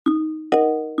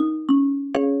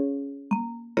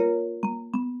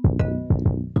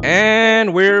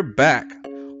And we're back.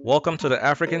 Welcome to the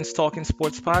Africans Talking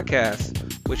Sports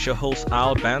podcast with your hosts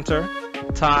Al Banter,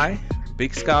 Ty,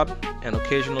 Big Scott, and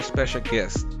occasional special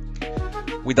guests.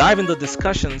 We dive into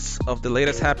discussions of the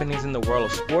latest happenings in the world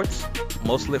of sports,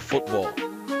 mostly football.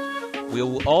 We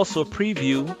will also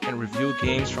preview and review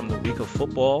games from the week of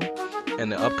football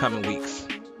and the upcoming weeks.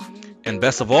 And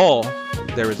best of all,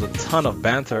 there is a ton of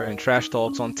banter and trash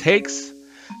talks on takes,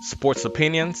 sports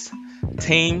opinions,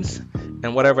 teams,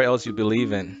 and whatever else you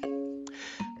believe in.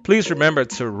 Please remember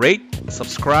to rate,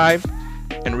 subscribe,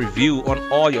 and review on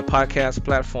all your podcast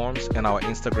platforms and our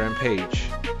Instagram page.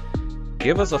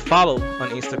 Give us a follow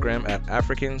on Instagram at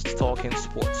Africans Talking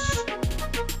Sports.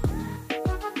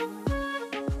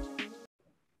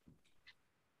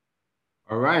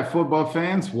 All right, football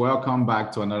fans, welcome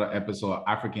back to another episode of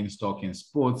Africans Talking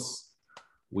Sports.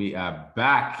 We are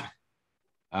back.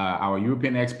 Our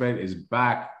European expert is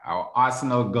back. Our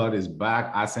Arsenal god is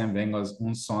back. Arsene Wenger's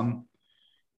own son,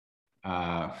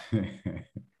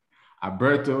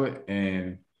 Alberto,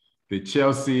 and the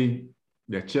Chelsea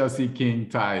King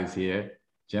Ty is here.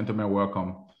 Gentlemen,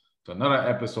 welcome to another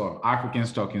episode of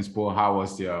Africans Talking Sport. How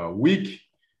was your week?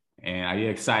 And are you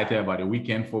excited about the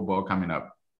weekend football coming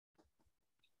up?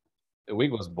 The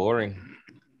week was boring.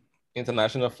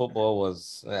 International football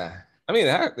was, I mean,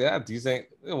 they had decent.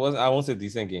 It was, I won't say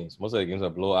decent games. Most of the games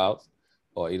are blowouts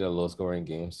or either low-scoring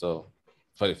games. So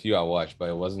for the few I watched, but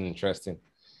it wasn't interesting.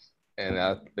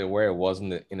 And where it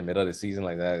wasn't in the middle of the season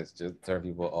like that, it's just turn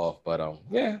people off. But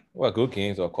yeah, well, good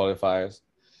games or qualifiers.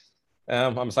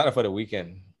 I'm excited for the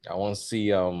weekend. I want to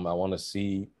see. I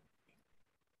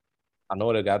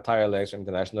know they got tired legs from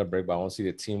international break, but I want to see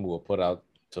the team will put out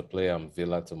to play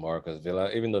Villa tomorrow, because Villa,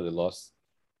 even though they lost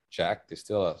Jack, they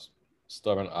still a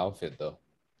stubborn outfit though.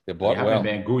 They bought They haven't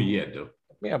been good yet though.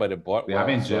 Yeah, but they bought They well.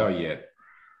 haven't gelled yet.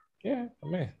 Yeah, I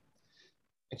mean,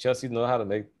 and Chelsea know how to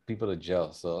make people to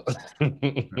gel. So, but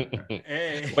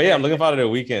yeah, I'm looking forward to the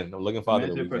weekend. I'm looking forward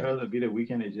to the for her weekend. to be the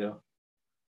weekend at Joe.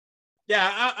 Yeah,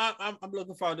 I'm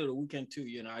looking forward to the weekend too.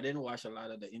 You know, I didn't watch a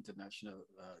lot of the international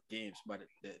games, but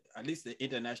at least the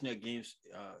international games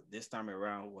this time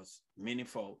around was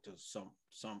meaningful to some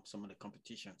of the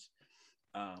competitions,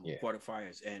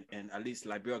 quarterfinals, and at least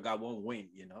Liberia got one win.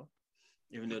 You know,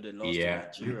 even though they lost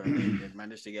to Nigeria, they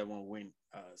managed to get one win.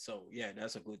 So yeah,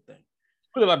 that's a good thing.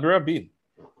 Who did Liberia beat?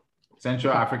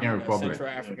 Central African Republic. Central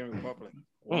African Republic.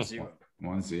 1-0.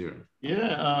 1-0.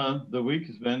 Yeah, the week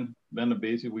has been a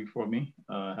basic week for me.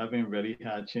 Haven't really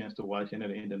had a chance to watch any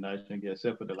of the international games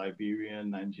except for the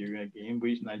Liberian Nigeria game,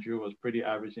 which Nigeria was pretty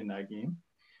average in that game.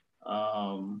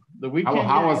 The weekend.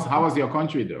 How was your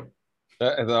country though?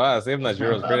 Same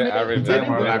Nigeria was pretty average.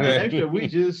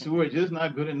 We're just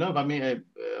not good enough. I mean,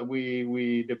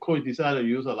 the coach decided to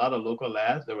use a lot of local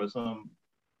lads. There were some,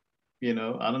 I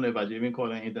don't know if I should even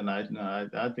call it international.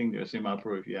 I think they're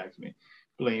semi-pro if you ask me,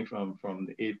 playing from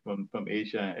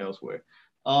Asia and elsewhere.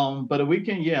 But the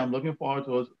weekend, yeah, I'm looking forward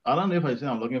to it. I don't know if I say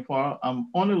I'm looking forward. I'm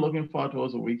only looking forward to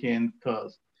the weekend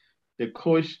because the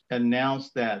coach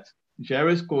announced that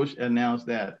Jerry's coach announced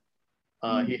that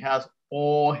he has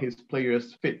all his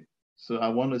players fit. So I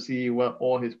want to see what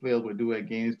all his players will do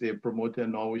against the promoted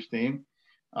Norwich team,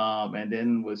 and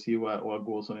then we'll see what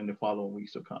goes on in the following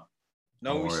weeks to come.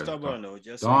 No, we're stubborn though.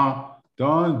 Just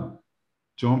don't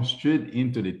jump straight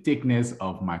into the thickness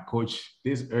of my coach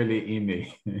this early in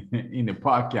the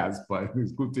podcast, but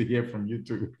it's good to hear from you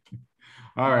too.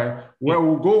 All right. Well,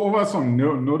 we'll go over some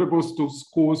notable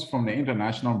scores from the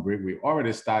international break. We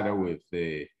already started with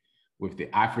the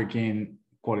African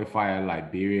qualifier.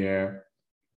 Liberia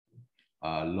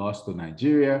lost to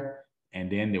Nigeria, and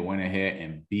then they went ahead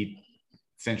and beat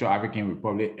Central African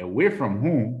Republic away from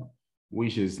home,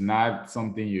 which is not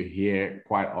something you hear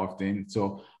quite often.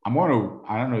 So I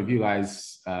don't know if you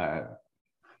guys, and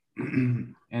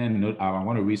I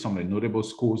want to read some of the notable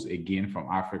scores again from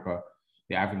Africa,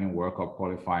 the African World Cup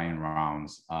qualifying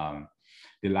rounds.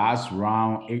 The last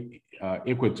round,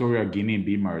 Equatorial Guinea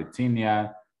beat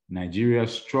Mauritania. Nigeria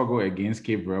struggled against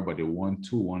Cape Verde, but they won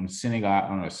 2-1. Senegal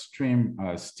on a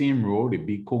steamroll, they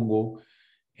beat Congo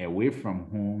away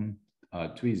from home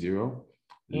 3-0.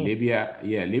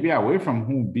 Libya away from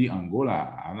home beat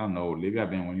Angola. I don't know. Libya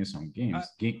been winning some games.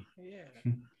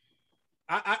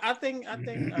 I think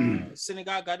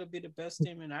Senegal got to be the best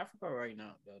team in Africa right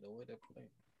now. The way they play.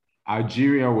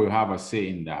 Algeria will have a say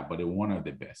in that, but they're one of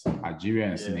the best. Algeria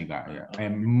and Senegal,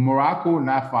 and Morocco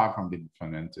not far from them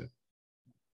too.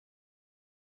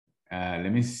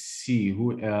 Let me see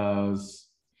who else.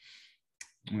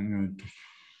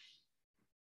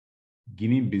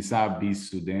 Guinea-Bissau beat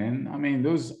Sudan. I mean,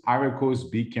 those Ivory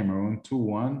Coast beat Cameroon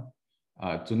 2-1.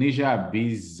 Tunisia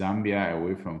beats Zambia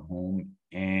away from home,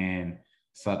 and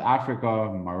South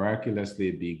Africa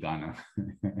miraculously beat Ghana.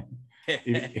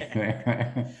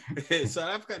 South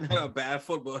Africa not a bad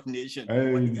football nation.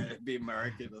 When you gotta be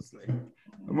miraculously.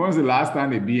 When was the last time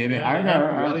they beat any? They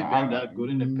haven't really been that good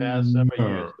in the past several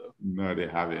years, though. No, they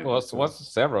haven't. Well,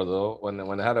 what's several though? When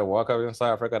they had a World Cup in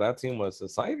South Africa, that team was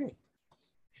exciting.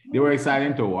 They were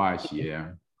exciting to watch,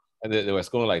 yeah. And they were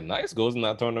scoring like nice goals in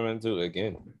that tournament too.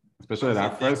 Again, especially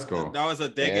that first goal. That was a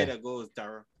decade ago,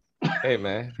 Tara. Hey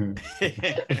man.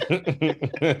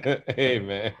 Hey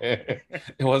man.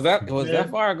 Was that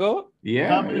far ago?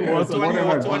 Yeah, it was more than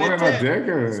a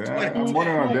decade. More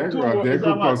than a decade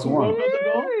plus one.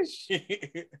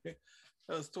 That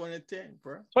was 2010,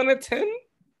 bro. 2010?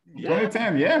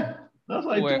 2010, yeah. That's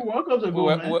like 2 World Cups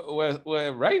ago, man.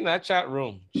 We're right in that chat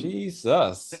room.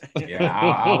 Jesus. Yeah,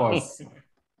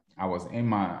 I was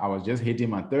just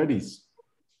hitting my 30s.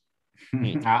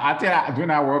 I tell you, during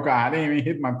that World Cup, I didn't even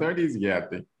hit my 30s yet, I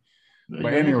think.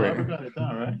 But anyway.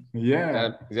 Right?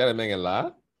 Yeah. You gotta make it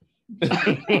laugh.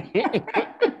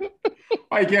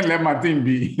 I can't let my team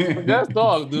be. Just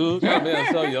talk, dude.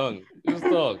 I'm so young. Just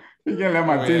talk. You can't let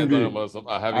my team be.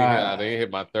 I didn't hit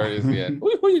my 30s yet.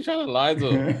 Who are you trying to lie to?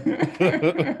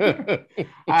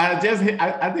 I think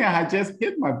I had just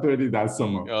hit my 30s that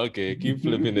summer. Okay, keep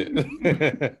flipping it.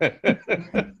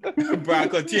 Bro,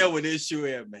 continue with this shoe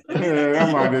here, man.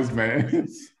 I'm on this, man.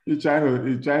 You're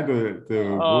trying to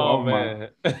go off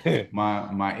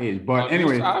my age. But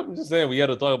anyway. I'm just saying we got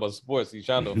to talk about sports. You're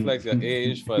trying to flex your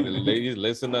age for the ladies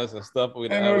listeners and stuff. We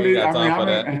got time for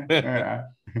that.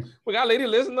 We got lady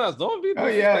listeners. Don't be. Oh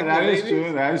yeah, that is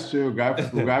true. That's true. We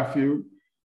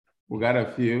got a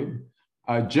few.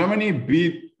 Germany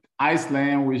beat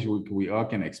Iceland, which we all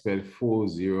can expect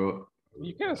 4-0.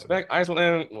 You can expect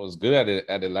Iceland was good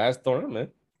at the last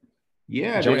tournament.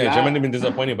 Yeah, Germany been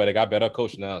disappointed, but they got better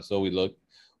coach now, so we look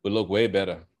way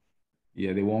better.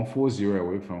 Yeah, they won 4-0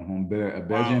 away from home.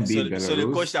 Belgium beat Belarus. So the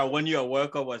coach that won you a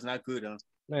World Cup was not good, huh?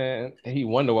 Man, he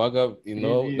won the World Cup. You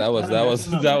know, that was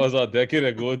a decade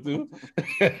ago too.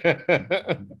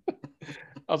 That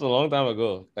was a long time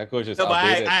ago. That coach is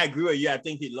outdated. But I agree with you. I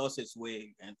think he lost his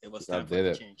way, and it was time for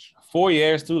the change. 4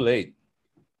 years too late.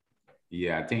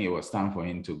 Yeah, I think it was time for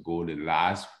him to go at the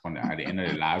end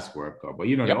of the last World Cup. But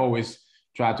they always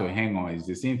try to hang on. It's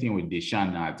the same thing with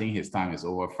Deschamps now. I think his time is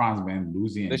over. France been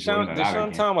losing.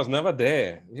 Deschamps' time was never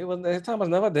there. His time was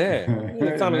never there.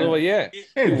 His time is over yet.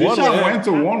 Hey, Deschamps went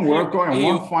to one World Cup and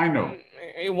one final.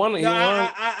 He won. It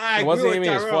wasn't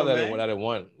even his fault that it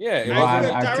won. Yeah, it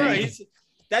wasn't.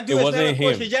 That dude was never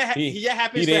coach. He just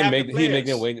happens to have the players.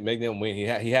 He make them win.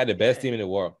 He had the best team in the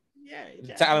world. Yeah,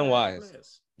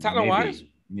 talent-wise. Talent-wise?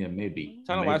 Yeah, maybe.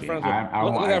 Talent-wise, France.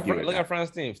 Look at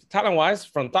France's team. Talent-wise,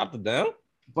 from top to down.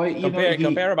 But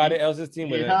compare everybody else's team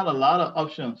with him. He had a lot of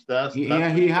options. He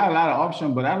had a lot of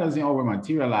options, but that doesn't always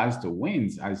materialize to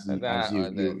wins, as you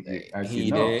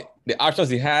know. The options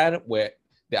he had were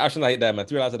the options that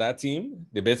materialized to that team.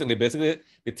 The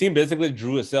team basically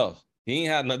drew itself. He ain't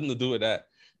had nothing to do with that.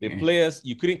 The players,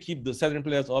 you couldn't keep the certain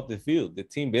players off the field. The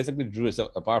team basically drew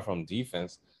itself apart from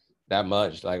defense. That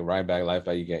much, like right back life,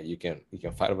 like you can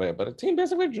fight over it, but the team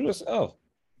basically drew itself.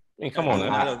 I mean, come on,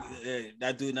 man.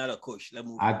 That dude not a coach.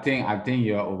 I think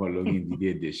you're overlooking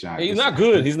Didier Deschamps. He's not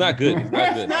good. He's not good. He's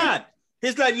not.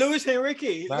 He's like Luis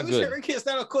Enrique. Luis Enrique is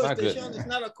not a coach. Deschamps is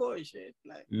not a coach.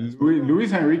 Like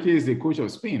Luis Enrique is the coach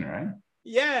of Spain, right?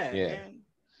 Yeah.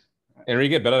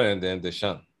 Enrique better than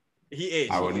Deschamps. He is.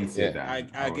 I wouldn't say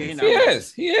that. He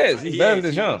is. He's better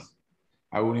than Deschamps.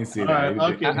 I wouldn't say that.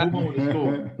 Right, okay, move on with the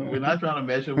score. We're not trying to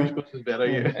measure which coach is better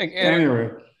here. Anyway,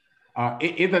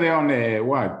 Italy on the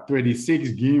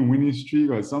 36-game winning streak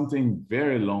or something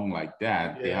very long like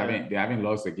that. Yeah. They haven't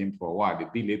lost a game for a while. They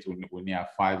beat Lithuania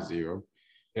 5-0.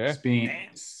 Yeah.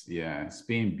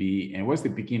 Spain beat, and what's the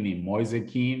picking name? Moise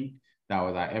Kean. That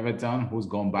was at Everton, who's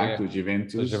gone back to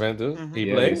Juventus. Mm-hmm.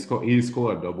 He played. He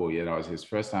scored a double. Yeah, that was his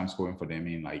first time scoring for them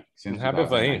in since. Happy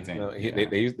for him. No,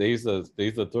 they used to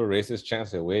throw racist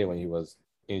chants away when he was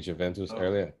in Juventus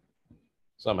earlier.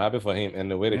 So I'm happy for him, and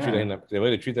the way they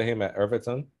treated him at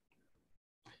Everton, it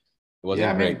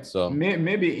wasn't great. So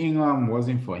maybe England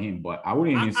wasn't for him, but I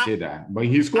wouldn't even say that. But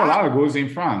he scored a lot of goals in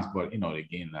France. But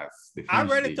again, that's the. I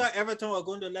really thought Everton were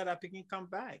going to let Appikin come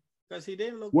back. Because he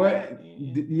didn't look bad.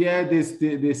 Yeah,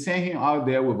 they sent him out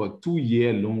there with a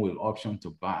 2-year loan with option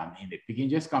to buy. I mean,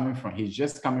 he's just coming from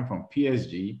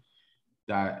PSG.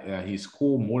 That he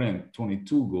scored more than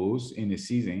 22 goals in the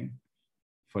season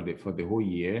for the whole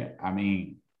year. I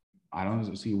mean, I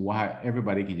don't see why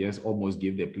everybody can just almost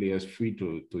give their players free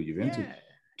to Juventus.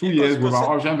 2 years with an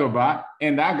option to buy.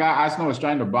 And that guy Arsenal was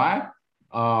trying to buy,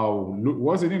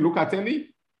 what's his name? Locatelli?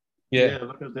 Yeah.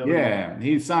 Yeah,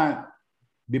 he signed.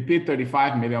 They paid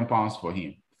 35 million pounds for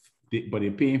him, but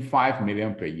they're paying 5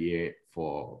 million per year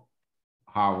for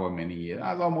however many years.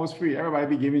 That's almost free.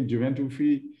 Everybody be giving Juventus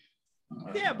free.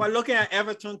 Yeah, but looking at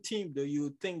Everton team, do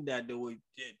you think that they would?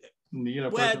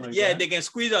 Like they can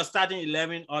squeeze a starting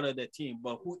 11 out of the team,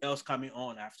 but who else coming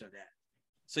on after that?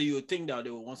 So you would think that they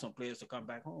would want some players to come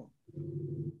back home.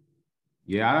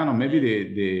 Yeah, I don't know.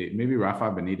 Maybe maybe Rafa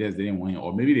Benitez didn't want him,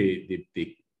 or maybe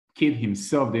the kid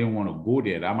himself didn't want to go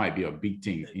there. That might be a big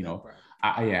thing, you know.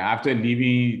 After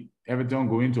leaving Everton,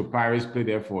 going to Paris, play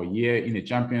there for a year in the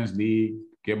Champions League,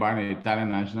 get back in the Italian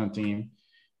national team.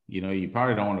 You know, you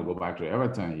probably don't want to go back to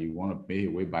Everton. You want to pay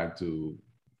your way back to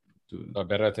a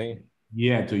better team.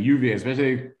 Yeah, to Juve,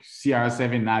 especially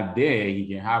CR7 not there, he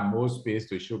can have more space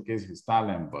to showcase his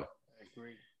talent. But I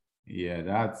agree. Yeah,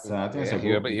 that's I think it's a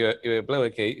you play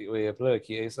with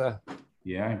Chiesa.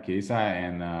 Yeah, Chiesa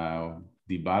and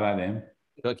Dybala then.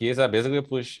 So Chiesa basically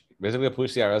push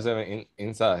CR7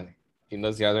 inside. He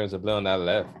knows CR7 is to play on that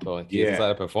left. So when Chiesa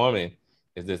started performing,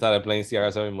 they started playing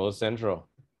CR7 most central.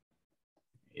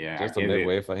 Yeah, just a big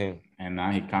way for him. And now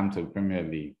he come to the Premier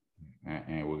League,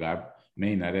 and we got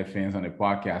many other fans on the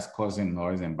podcast causing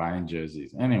noise and buying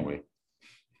jerseys. Anyway,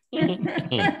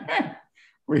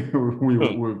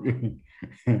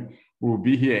 we'll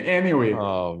be here anyway.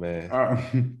 Oh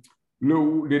man.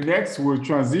 Look, the next will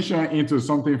transition into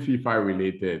something FIFA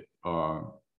related.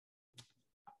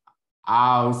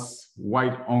 Al's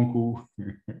white uncle,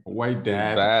 white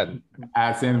dad,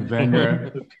 Arsene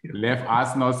Wenger left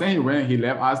Arsenal. Saying he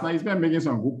left Arsenal, he's been making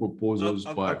some good proposals,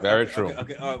 but very true.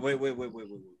 Okay. Wait.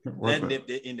 Then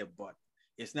they're in the butt.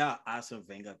 It's not Arsene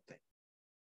Wenger thing.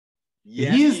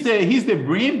 Yes, he's the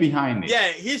brain behind it.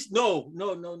 Yeah,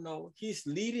 no. He's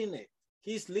leading it.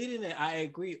 I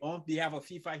agree. On behalf of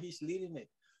FIFA, he's leading it.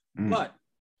 But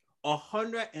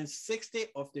 160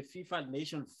 of the FIFA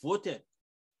nation voted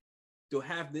to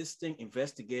have this thing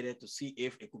investigated to see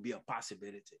if it could be a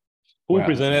possibility. Who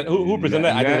presented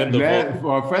the idea to vote?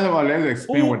 Well, first of all, let's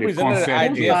explain what the concept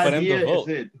idea for them to vote.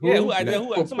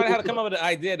 Who somebody had to come up with the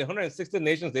idea. The 160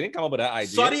 nations, they didn't come up with that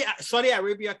idea. Saudi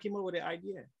Arabia came up with the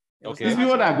idea. Okay. These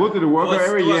people that go to the World Cup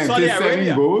every year and take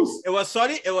 7 goals. It was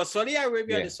Saudi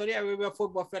Arabia, the Saudi Arabia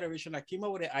Football Federation that came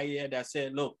up with the idea that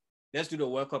said, look, let's do the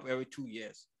World Cup every 2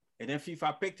 years. And then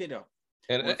FIFA picked it up.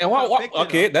 And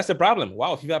okay, that's the problem.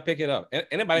 Wow, FIFA pick it up.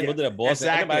 Anybody go to the boss,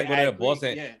 anybody go to the boss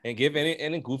and give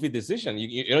any goofy decision.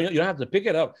 You don't have to pick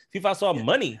it up. FIFA saw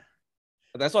money.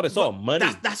 That's all they saw, money.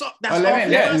 That's all.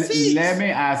 Let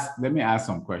me ask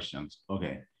some questions.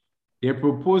 Okay. They're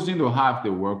proposing to have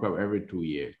the World Cup every 2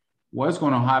 years. What's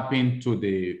going to happen to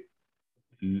the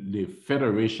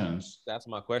federations? That's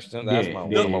my question. That's my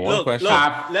one question.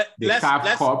 The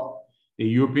CAF Cup. The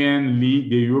European League,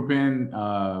 the European,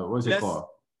 what's it called?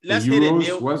 The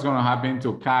Euros, what's going to happen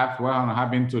to CAF? What's going to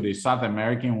happen to the South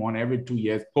American one every 2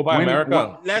 years? Copa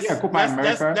America.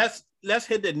 Let's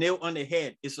hit the nail on the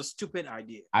head. It's a stupid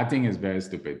idea. I think it's very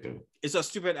stupid too. It's a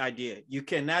stupid idea. You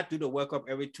cannot do the World Cup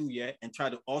every 2 years and try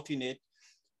to alternate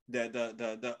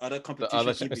the other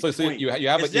competition. So you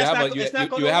have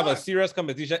a serious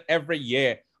competition every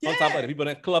year on top of the people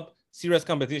in the club. Serious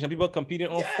competition. People competing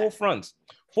on 4 fronts,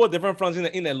 4 different fronts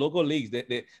in the local leagues.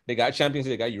 They got Champions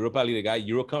League, they got Europa League, they got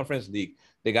Euro Conference League,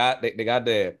 they got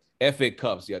the FA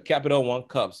Cups, your Capital One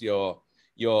Cups, your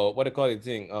what they call it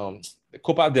thing, the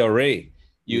Copa del Rey.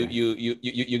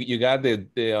 You got the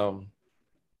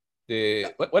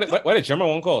what the German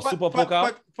one called Super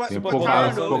Pokal.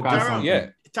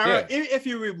 Tara, even if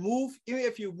you remove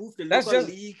the local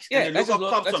leagues and the local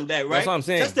cups from there, right? That's what I'm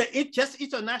saying. Just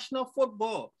international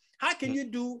football. How can you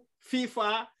do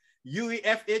FIFA,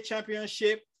 UEFA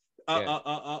Championship,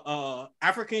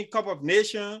 African Cup of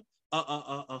Nations,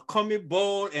 Comic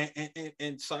Bowl,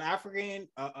 and South African?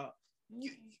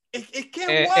 It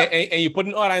can't work. And you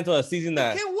putting all that into a season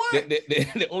that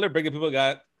the only break people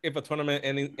got if a tournament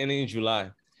ending in July,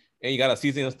 and you got a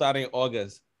season starting in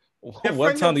August.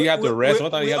 What time do you have to rest?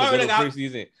 What time do you have to go to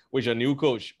preseason with your new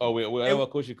coach or whatever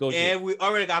coach you coach? And we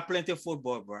already got plenty of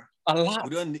football, bro. A lot.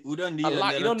 We don't need a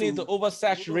lot. You don't need to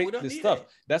oversaturate the stuff.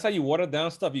 That's how you water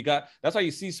down stuff. That's why you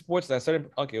see sports that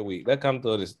certain. Okay, let's come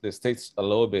to the States a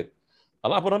little bit. A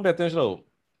lot of people don't pay attention to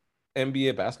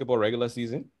NBA basketball regular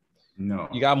season. No.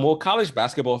 You got more college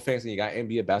basketball fans than you got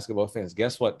NBA basketball fans.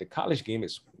 Guess what? The college game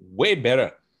is way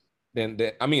better. I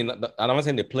don't want to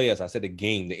say the players. I said the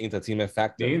game, the entertainment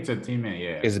factor. The entertainment,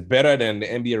 yeah, is better than the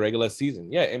NBA regular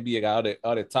season. Yeah, NBA got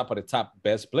all the top of the top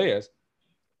best players,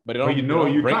 But But you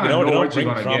kind of know what you're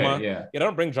gonna get. Yeah, you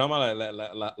don't bring drama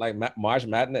like March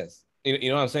Madness. You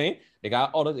know what I'm saying? They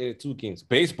got all those 82 games.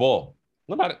 Baseball.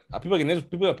 Nobody people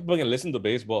can listen to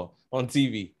baseball on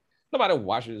TV. Nobody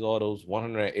watches all those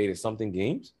 180 something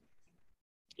games.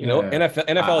 You know,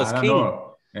 NFL is king.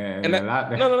 And a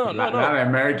lot of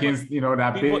Americans, you know,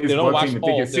 that people, they don't watch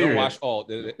all. They don't watch all.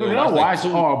 They don't watch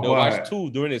all. They watch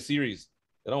two during the series.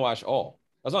 They don't watch all.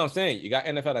 That's what I'm saying. You got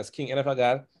NFL that's king. NFL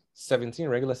got 17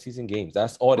 regular season games.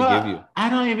 That's all they give you. I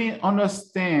don't even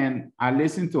understand. I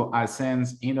listened to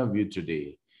Arsene's interview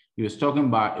today. He was talking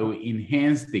about it will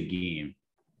enhance the game.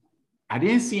 I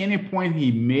didn't see any point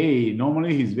he made.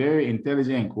 Normally, he's very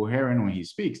intelligent and coherent when he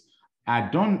speaks. I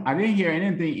didn't hear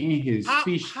anything in his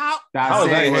speech that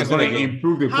said it was going to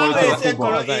improve the quality of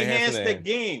football. How is it going to enhance the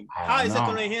game? How is it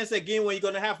going to enhance the game when you're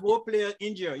going to have more players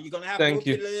injured? You're going to have more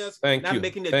players not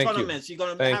making the tournaments. You're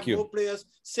going to have more players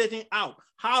sitting out.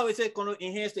 How is it going to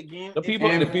enhance the game if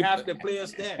you have the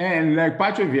players there? And like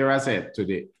Patrick Vieira said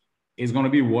today, it's going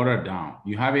to be watered down.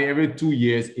 You have it every 2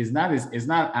 years. It's not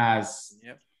as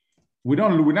we're not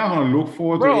going to look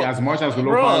forward to it as much as we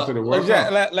look forward to the World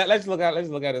Cup. Let's look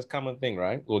at this common thing,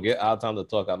 right? We'll get our time to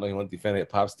talk. I know you want to defend it,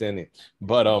 Pop standing,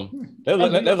 but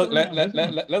let's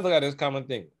look at this common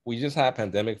thing. We just had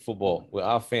pandemic football with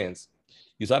our fans.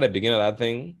 You saw the beginning of that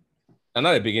thing, and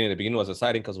not the beginning. The beginning was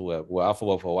exciting because we were out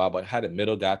football for a while, but had the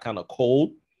middle got kind of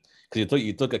cold because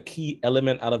you took a key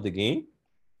element out of the game.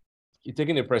 You're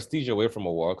taking the prestige away from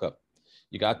a World Cup.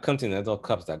 You got continental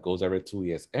cups that goes every 2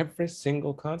 years. Every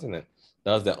single continent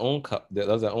does their own cup.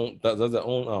 Does their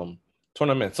own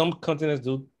tournament. Some continents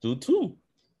do too.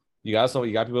 You got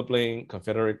people playing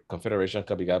Confederation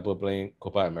Cup. You got people playing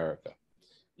Copa America.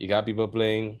 You got people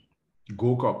playing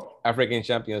Gold Cup, African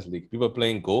Champions League. People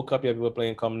playing Gold Cup. You have people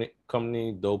playing Company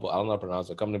Dobo. I don't know how to pronounce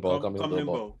it. Company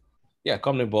Ball. Yeah,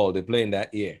 Company Ball. They play in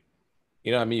that year.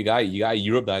 You know what I mean? You got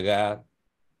Europe that got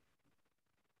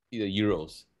the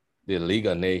Euros. The League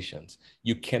of Nations.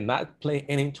 You cannot play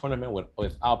any tournament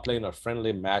without playing a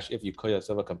friendly match if you call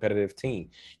yourself a competitive team.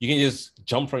 You can just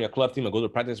jump from your club team and go to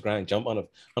practice ground and jump on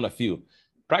a field.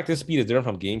 Practice speed is different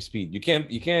from game speed. You can't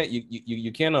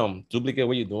duplicate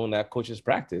what you're doing that coach's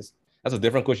practice. That's a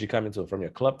different coach you come into from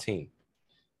your club team.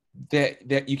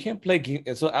 That you can't play games.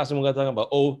 And so as we're talking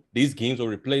about, these games will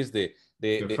replace the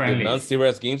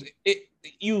non-serious games.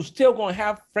 You still gonna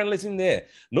have friendlies in there.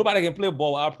 Nobody can play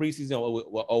ball out preseason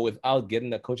or without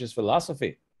getting the coach's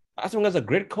philosophy. Arsenal's a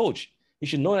great coach. You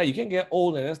should know that you can't get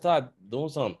old and then start doing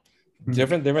some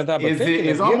different type of thing.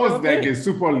 It's almost like the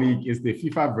Super League is the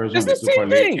FIFA version of the Super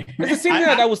League. It's the same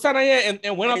thing that was sat here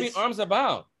and went up in arms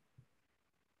about.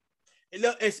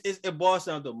 It boils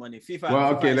down to money. FIFA.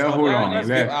 Well, okay, let's hold on.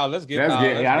 Let's get.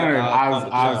 I don't know.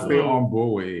 I'll stay on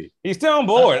board with it. He's still on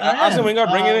board. Arsene Wenger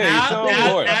bring it in. He's still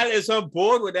on board. Al is on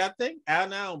board with that thing. Al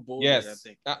now on board with that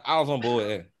thing. I was on board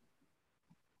with it.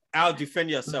 Al, defend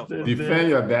yourself. Defend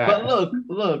your dad. But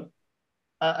look.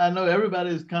 I know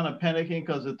everybody's kind of panicking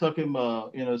because they're talking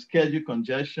about schedule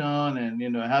congestion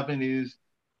and having these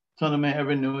tournament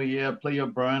every new year, player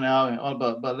burnout and all,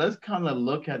 but let's kind of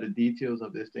look at the details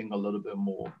of this thing a little bit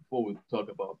more before we talk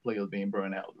about players being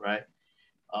burned out, right?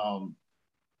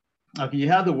 Okay, you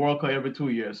have the World Cup every 2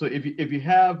 years. So if you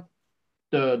have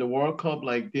the World Cup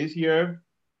like this year,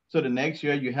 so the next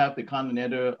year you have the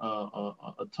continental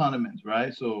tournaments,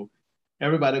 right? So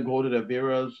everybody go to the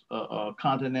various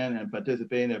continent and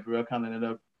participate in the various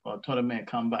continental tournament and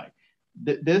come back.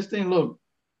 This thing, look,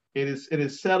 it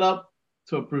is set up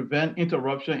to prevent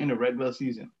interruption in the regular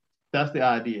season. That's the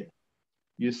idea.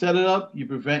 You set it up, you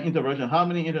prevent interruption. How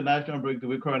many international breaks do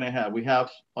we currently have? We have,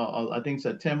 I think,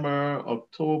 September,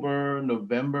 October,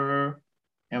 November,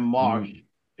 and March,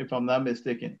 if I'm not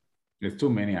mistaken. There's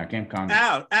too many. I can't count.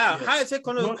 Al, how is it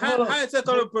going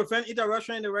to prevent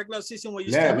interruption in the regular season when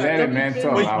you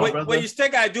still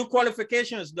got to do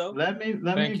qualifications, though? Let me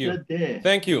get there.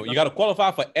 Thank you. You got to qualify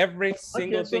for every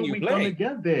single thing you play. We're going to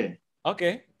get there.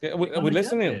 Okay, we're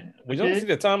listening. We don't see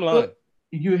the timeline. So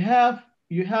you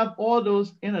have all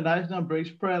those international breaks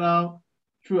spread out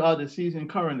throughout the season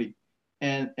currently,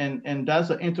 and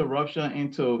that's an interruption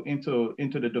into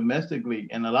the domestic league.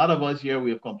 And a lot of us here,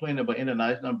 we have complained about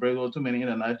international break, or too many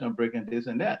international break and this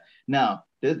and that. Now,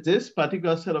 this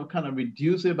particular setup kind of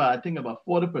reduced it by, I think, about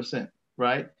 40%,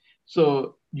 right?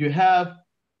 So you have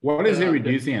what is it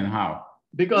reducing and how?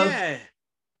 Because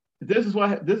this is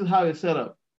how it's set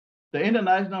up. The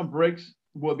international breaks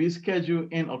will be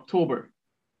scheduled in October.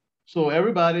 So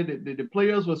everybody, the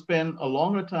players will spend a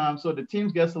longer time. So the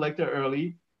teams get selected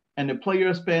early and the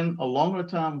players spend a longer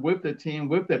time with the team,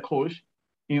 with the coach,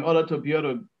 in order to be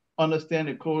able to understand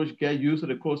the coach, get used to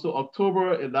the coach. So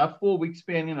October, that 4-week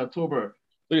span in October.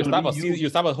 So you start a season. You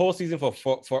start a whole season for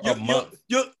a month.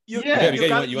 You have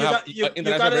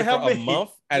international break for a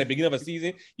month at the beginning of a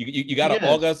season. You got an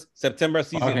August, September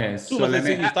season. Okay, so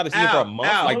you start the season for a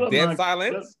month, like dead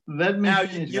silence. Let me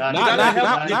finish.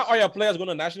 Now all your players going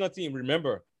to national team.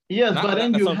 Remember. Yes, but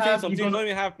then some teams don't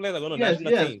even have players that go to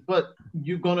national team. But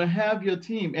you're gonna have your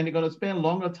team, and they're gonna spend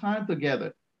longer time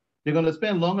together. They're gonna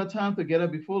spend longer time together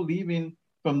before leaving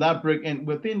from that break, and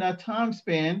within that time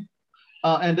span.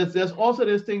 And there's also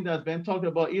this thing that's been talked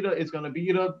about. Either it's going to be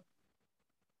either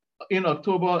in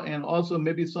October and also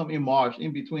maybe some in March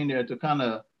in between there to kind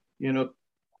of,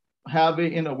 have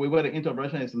it in a way where the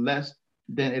intervention is less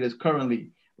than it is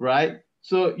currently, right?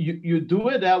 So you do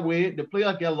it that way. The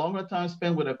players get longer time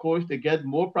spent with the coach. They get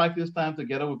more practice time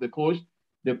together with the coach.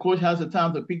 The coach has the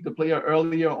time to pick the player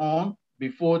earlier on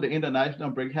before the international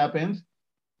break happens.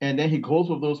 And then he goes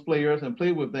with those players and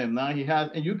play with them. Now he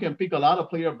has, and you can pick a lot of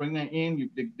players, bring them in.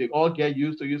 They all get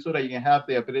used to you so that you can have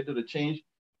the ability to change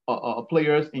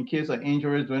players in case of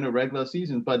injuries during the regular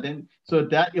season. But then, so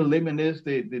that eliminates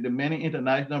the many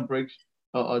international breaks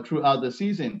throughout the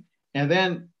season. And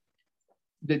then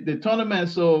the tournament.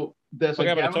 So there's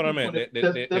a tournament.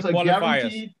 There's a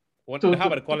guarantee. How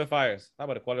about the qualifiers?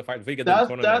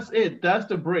 That's it. That's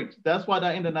the breaks. That's why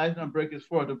that international break is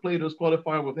for, to play those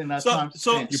qualifiers within that time.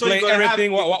 So you play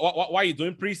everything. Why are you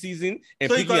doing preseason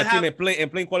and picking a team and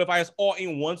playing qualifiers all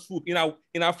in one swoop in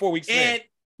our 4 weeks? And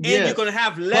you're gonna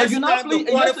have less time to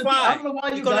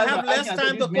qualify. You're gonna have less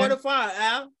time to qualify,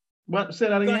 Al. What? Say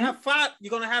that again.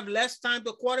 You're gonna have less time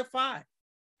to qualify.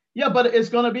 Yeah, but it's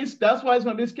gonna be. That's why it's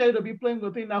gonna be scheduled to be playing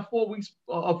within that 4 weeks,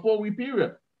 a 4-week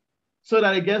period, so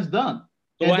that it gets done.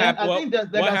 So what happens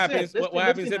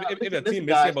if a team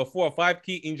misses about 4 or 5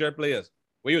 key injured players?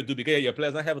 What you do because your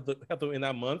players not healthy in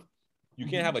that month? You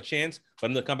can't have a chance for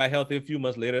them to come back healthy a few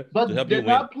months later to help you win. But they're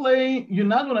not playing. You're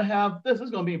not going to have this.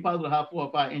 Is going to be impossible to have 4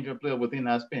 or 5 injured players within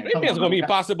that span. Maybe it's going to be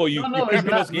impossible. You're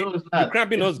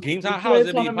cramping those games. How is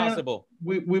it impossible?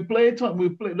 We play.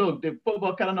 Look, the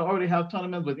football calendar already have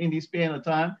tournaments within this span of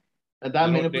time.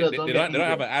 That many players don't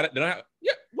have.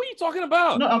 Yeah, what are you talking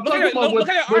about? No, I'm talking about look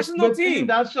at your Arsenal team.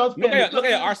 That short span. Look at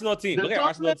your Arsenal team. Look at your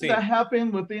Arsenal team. That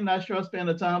happened within that short span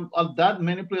of time. That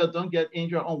many players don't get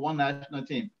injured on one national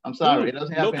team. I'm sorry, it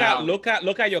doesn't happen. Look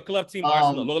at your club team,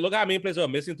 Arsenal. Look how many players are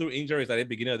missing through injuries at the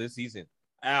beginning of this season.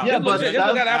 Yeah, but just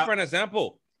look at that for an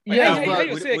example. Yeah,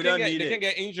 they can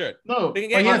get injured. No,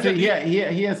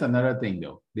 here's another thing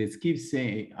though. They keep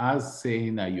saying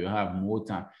that you have more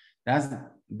time.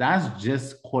 That's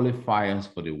just qualifiers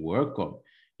for the World Cup.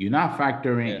 You're not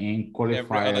factoring in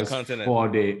qualifiers for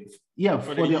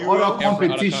the other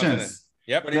competitions.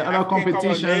 The other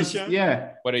competitions.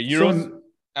 Yeah. For the Euros,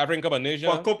 African Cup of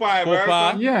Nations, for Copa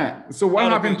America. Yeah. So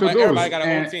what happened to those? Everybody got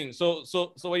a whole team. So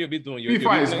what you be doing?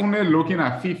 FIFA is only looking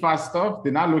at FIFA stuff.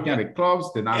 They're not looking at the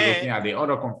clubs. They're not looking at the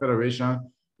other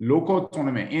confederation. Local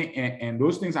tournament and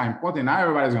those things are important. Not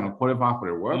everybody's going to qualify for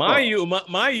the World Cup.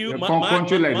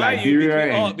 Country like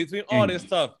Liberia between all this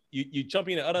stuff, you jump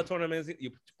in the other tournaments. You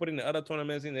put in the other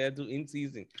tournaments in there in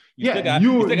season. You still got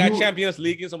Champions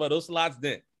League in some of those slots.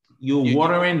 Then you're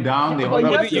watering down the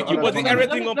other. You're putting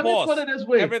everything on pause. Let me put it this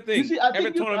way. Everything. You see, I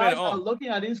think you guys are looking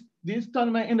at this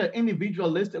tournament in the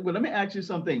individualistic. Well, let me ask you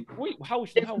something. Wait, hold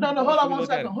on 1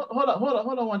 second.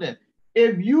 Hold on one day.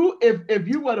 If you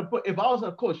were to put, if I was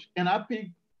a coach and I pick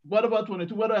what about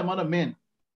 22, what amount of men,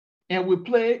 and we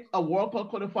play a World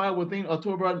Cup qualifier within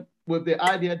October with the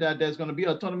idea that there's going to be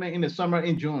a tournament in the summer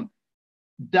in June,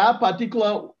 that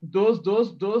particular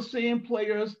those same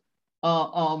players,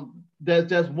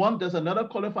 there's another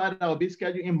qualifier that will be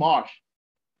scheduled in March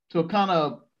to kind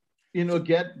of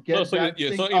get.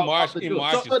 So in March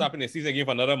you're stopping the season again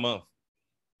for another month.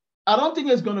 I don't think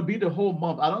it's going to be the whole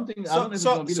month. I don't think it's going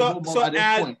to be the whole month at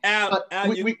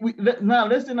this point. Now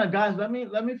listen, guys. Let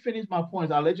me finish my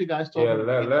points. I'll let you guys talk. Yeah,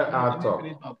 let Al talk.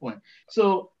 Finish my point.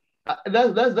 So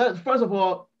that's first of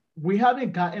all, we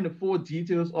haven't gotten the full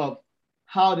details of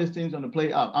how this thing's going to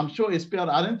play out. I'm sure it's spelled.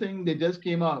 I don't think they just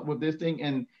came out with this thing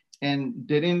and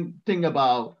they didn't think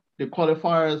about the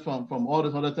qualifiers from all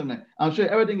this other tournament. I'm sure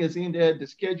everything is in there. The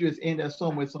schedule is in there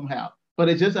some way somehow. But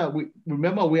it's just that we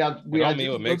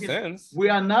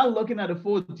are not looking at the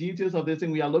full details of this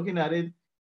thing. We are looking at it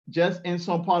just in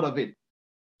some part of it.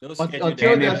 It's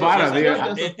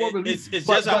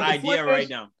just an idea right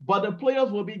now. But the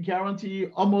players will be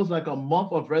guaranteed almost like a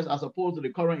month of rest as opposed to the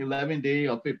current 11 days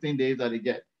or 15 days that they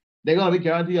get. They're going to be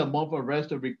guaranteed a month of rest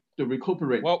to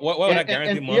recuperate. What would that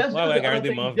guarantee month? What would that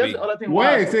guarantee month be?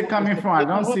 Where is it coming from? I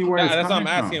don't see where it's coming from. That's what I'm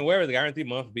asking. Where would the guarantee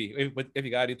month be if you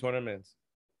got these tournaments?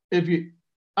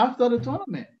 after the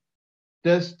tournament.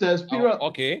 There's period.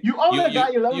 Okay. You already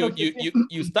got 11 to 15.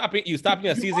 You stopping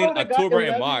a season October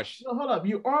and March. No, hold up.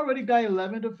 You already got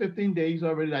 11 to 15 days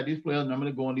already that these players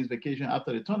normally go on these vacations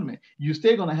after the tournament. You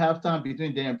still gonna have time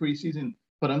between day and preseason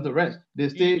for them to rest. They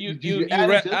stay. Do you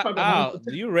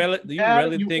really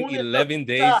think 11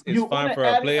 days is fine for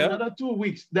a player? Another 2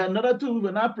 weeks. That another 2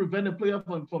 will not prevent a player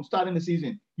from starting the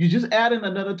season. You just add in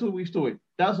another 2 weeks to it.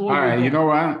 That's all. All right, you know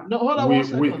what? No, hold on one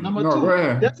second. Number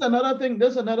two. That's another thing.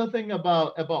 There's another thing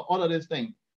about all of this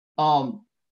thing.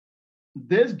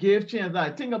 This gave chance. I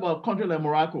think about a country like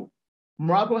Morocco.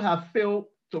 Morocco have failed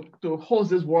to host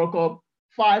this World Cup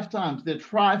 5 times. They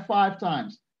tried 5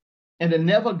 times, and they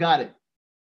never got it.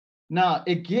 Now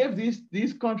it gave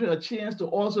these countries a chance to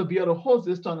also be able to host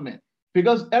this tournament.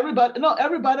 Because everybody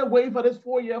wait for this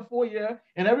 4 year,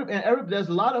 and there's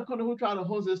a lot of countries who try to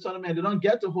host this tournament. They don't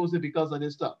get to host it because of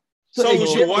this stuff. So we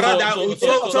should water down.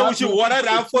 So we should water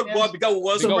down football because we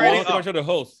was one country to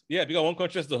host. Yeah, because one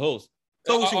country is the host.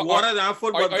 So we should water down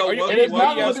football. It is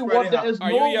not going to be watered down.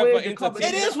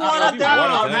 It is watered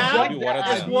down, man.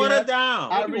 It's watered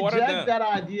down. I reject that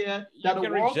idea that the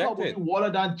World Cup will be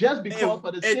watered down just because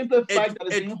for the simple fact that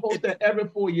it's being hosted every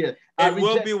 4 years. It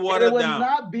will be watered down. It will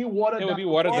not be watered down. It will be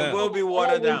watered down. It will be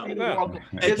watered down.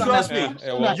 And trust me,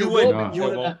 it will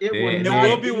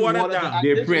be watered down.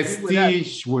 The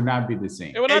prestige will not be the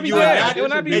same. It will not be there. It will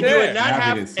not be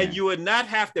there. And you would not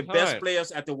have the best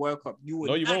players at the World Cup. You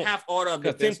would not have all of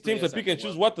the best teams will pick and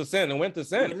choose what to send and when to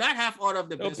send. You would not have all of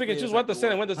the best. They'll pick and choose what to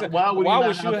send and when to send. Why would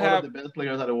you have the best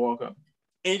players at the World Cup?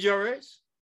 Injuries.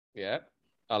 Yeah.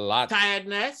 A lot.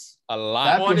 Tiredness. A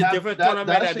lot. All the different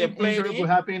tournaments that they play will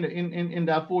happen in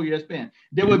that 4 year span.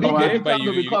 There will be time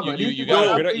to recover. You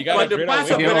got the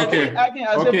possibility.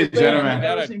 Okay, gentlemen.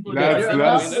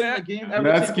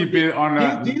 Let's keep it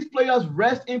on. These players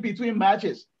rest in between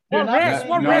matches. What rest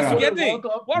you getting?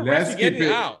 What rest you getting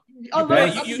out?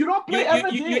 You don't play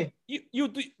every day.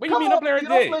 What do you mean don't play every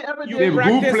day? You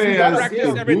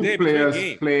practice every day. Good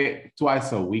players play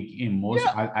twice a week in most.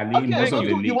 Most of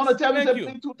the leagues. You want to tell me that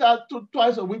playing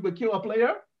twice a week will kill a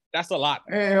player? That's a lot.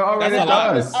 It already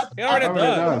does. It already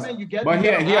does. But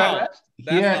here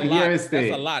is the.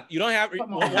 That's a lot. You don't have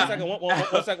one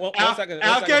second.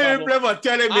 How can you play for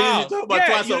 10 minutes? You talk about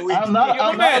twice a week.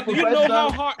 You know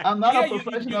how hard. I'm not a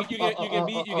professional. You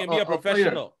can be a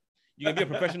professional. You can be a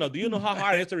professional. Do you know how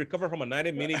hard it is to recover from a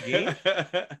 90-minute game?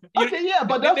 Okay, yeah,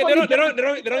 but that's they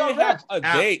don't even have a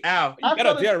day. You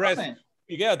got a day of rest.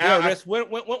 You get a day of rest. When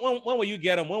will you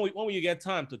get them? When will you get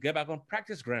time to get back on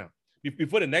practice ground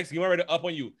before the next game already up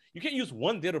on you? You can't use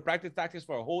 1 day to practice tactics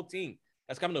for a whole team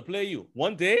that's coming to play you.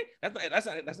 1 day? That's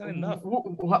not enough.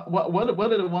 Where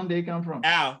did the 1 day come from?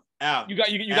 You got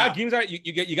games.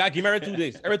 You got game every 2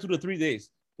 days, every 2 to 3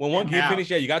 days. When one game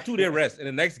finishes, you got 2 day rest, and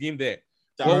the next game there.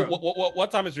 What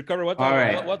time is recovery? What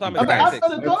time is tactics?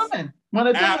 After the tournament.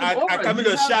 I come in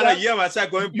to shout at you. I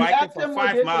start going biking for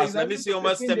 5 miles. Let me see how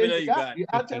much stamina you got. You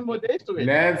add 10 more days to it.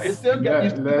 They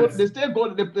still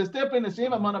playing the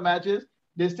same amount of matches.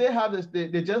 They still have this.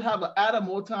 They just have to add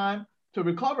more time to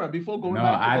recover before going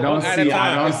back. I don't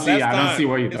see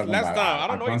what you're talking about. I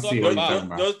don't know what you're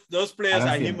talking about. Those players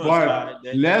are humans.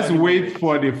 Let's wait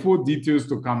for the full details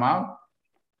to come out,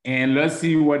 and let's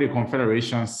see what the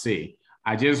confederations say.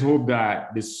 I just hope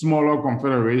that the smaller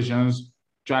confederations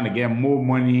trying to get more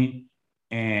money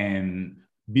and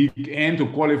to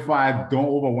qualify don't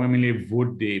overwhelmingly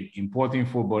vote the important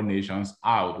football nations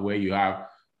out, where you have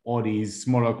all these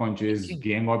smaller countries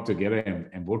gang up together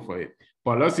and vote for it.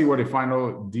 But let's see what the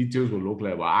final details will look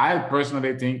like. But I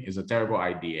personally think it's a terrible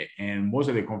idea, and most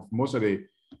of the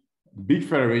big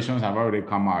federations have already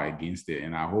come out against it,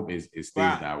 and I hope it stays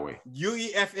that way.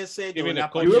 UEFA said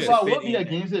UEFA will be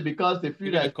against it because they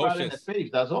feel that it's crowded in the face.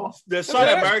 That's all. The South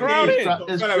American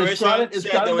Confederation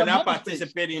said they will not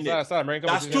participate in it.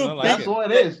 That's too big. That's all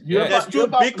it is. There's two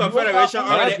big confederations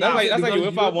already. That's like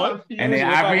UEFA won. And the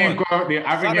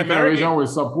African Federation will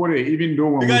support it, even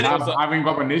though when we have African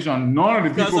Cup of Nations, none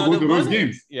of the people go to those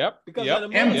games. Yep.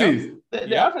 Empty.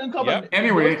 The African Cup.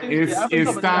 Anyway,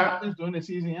 it's time during the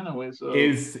season anyway. So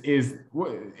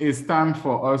it's time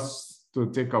for us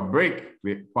to take a break.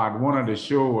 Part 1 of the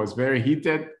show was very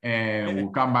heated, and we'll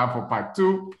come back for part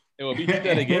 2. It will be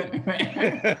heated again.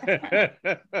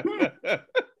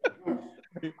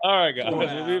 All right, guys,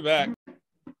 we'll be back.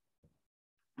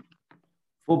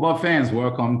 Football fans,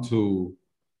 welcome to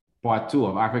part 2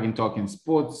 of African Talking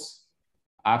Sports.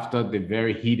 After the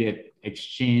very heated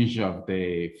exchange of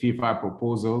the FIFA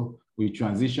proposal, we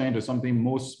transition into something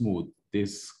more smooth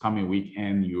this coming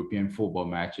weekend, European football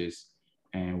matches.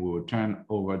 and we will turn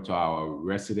over to our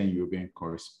resident European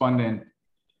correspondent,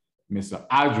 Mr.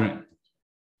 Adrian.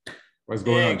 What's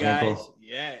going on, guys? Janko?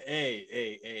 Yeah,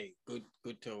 hey.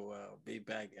 Good to be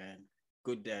back, and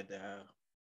good that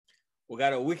we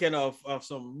got a weekend of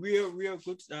some real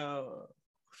good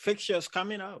fixtures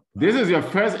coming up. This is your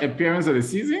first appearance of the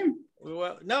season?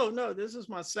 Well, no, this is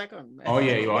my second. Man. Oh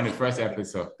yeah, you're on the first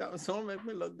episode. Don't make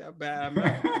me look that bad.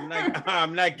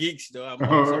 I'm not geeks though. I'm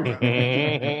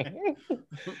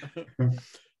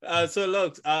so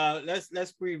look,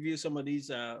 let's preview some of these.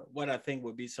 What I think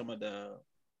would be some of the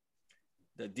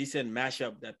decent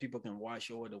mashup that people can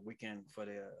watch over the weekend for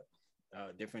the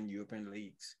different European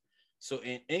leagues. So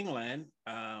in England,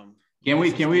 can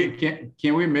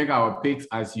we make our picks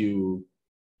as you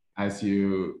read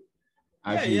them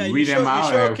out? You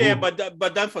sure can,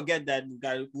 but don't forget that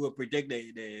we'll predict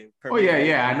the Oh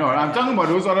yeah, I know. I'm talking about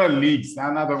those other leagues.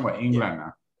 I'm not talking about England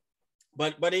now.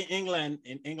 But in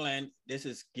England, this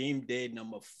is game day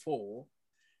number 4.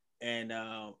 And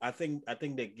I think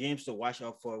the games to watch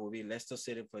out for will be Leicester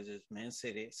City versus Man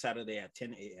City Saturday at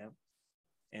 10 a.m.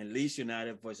 and Leeds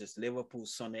United versus Liverpool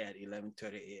Sunday at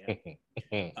 11:30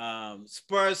 a.m.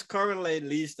 Spurs currently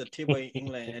leads the table in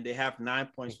England, and they have 9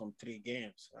 points from 3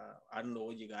 games. I don't know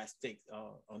what you guys think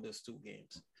on those 2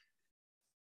 games.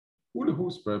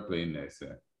 Who's Spurs playing next?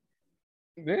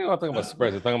 They're not talking about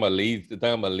Spurs. They're talking about Leeds. They're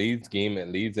talking about Leeds game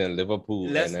and Leeds and Liverpool.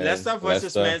 Leicester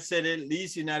versus Man City,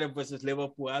 Leeds United versus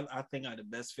Liverpool. I think are the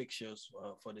best fixtures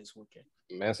for this weekend.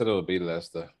 Man City will beat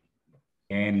Leicester.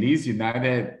 And Leeds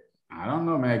United, I don't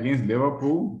know, man, against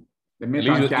Liverpool.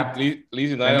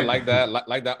 Leeds United like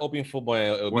that open football.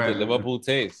 It'll be the Liverpool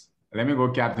taste. Let me go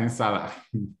Captain Salah.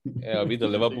 Yeah, it'll be the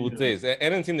Liverpool taste.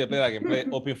 Any team they play that can play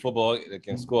open football, they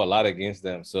can score a lot against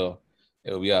them. So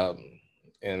it'll be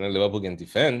and then Liverpool can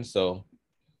defend. So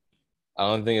I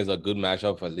don't think it's a good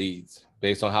matchup for Leeds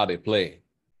based on how they play.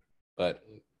 But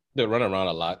they run around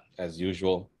a lot as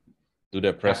usual, do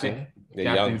their pressing. They're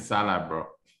Captain young. Salah, bro.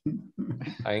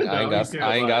 I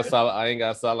ain't got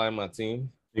Salah in my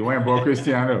team. You went bought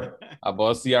Cristiano. I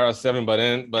bought CR7, but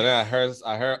then I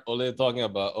heard Ole talking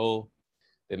about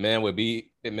the man would be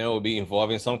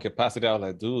involved in some capacity. I was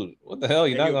like, dude, what the hell?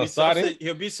 You're not gonna start him?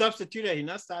 He'll be substituted. He's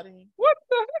not starting. What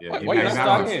the heck? Why you not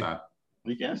starting?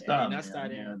 We can't start. Not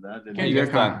starting. You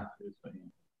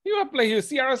gotta play. He was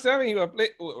CR7. He gotta play.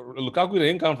 Lukaku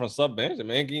didn't come from sub bench. The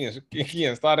man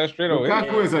can't start that straight away.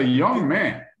 Lukaku is a young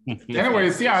man. Anyway,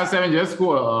 CR7 just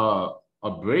scored a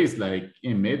brace like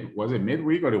in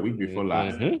midweek or the week before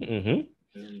last?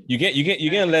 You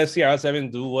can't let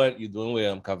CR7 do what you're doing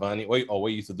with Cavani, or what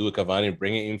you used to do with Cavani,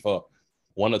 bring it in for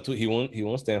 1 or 2. He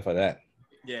won't stand for that.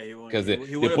 Yeah, he won't. Because they're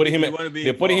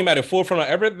putting him at the forefront of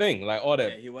everything, like all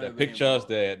the pictures,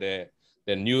 the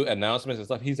new announcements and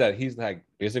stuff. He's like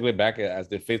basically back as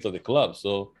the face of the club.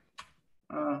 So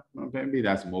maybe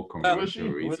that's more commercial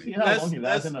reason. We'll see how long he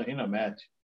lasts in a match.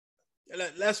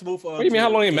 Let's move on. What do you mean? How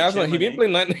long he matched? He been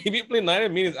playing 90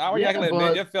 minutes. How are you acting like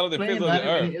man just fell on the face of the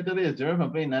earth? Italy is different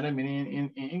from playing 90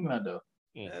 minutes in England, though.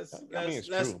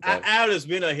 Al has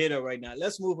been a hitter right now.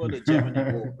 Let's move on to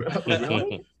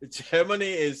Germany. Germany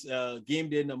is game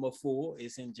day number 4.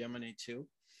 It's in Germany too,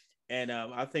 and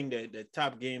I think that the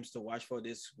top games to watch for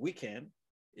this weekend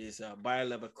is Bayer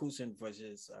Leverkusen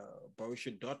versus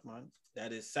Borussia Dortmund.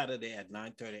 That is Saturday at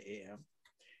 9:30 a.m.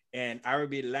 and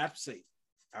RB Leipzig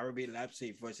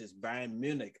versus Bayern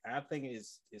Munich. I think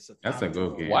it's a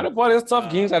good game. Why the boy is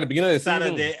tough games at the beginning of the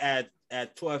season? Saturday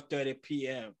at 12:30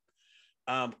 p.m.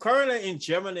 Currently in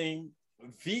Germany,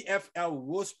 VfL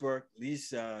Wolfsburg leads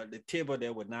the table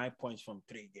there with 9 points from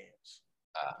 3 games.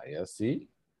 Yeah, see?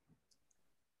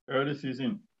 Early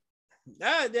season.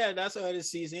 Yeah, that's early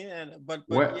season. But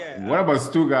what, yeah. What about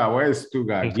Stuttgart? Where is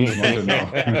Stuttgart? Geeks want to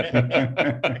know.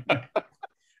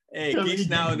 Hey, Geeks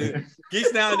now on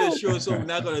the show, so we're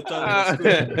not gonna talk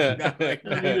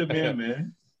about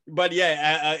man. But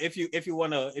yeah, if you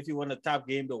want a top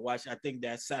game to watch, I think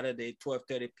that Saturday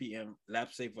 12:30 p.m.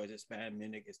 Leipzig versus Bayern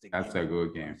Munich is the game. That's a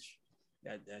good game.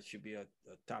 That should be a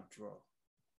top draw.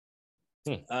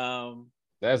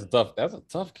 That's a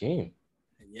tough game.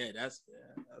 Yeah,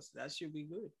 that should be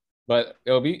good. But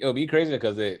it'll be crazy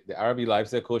because the RB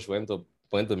Leipzig coach went to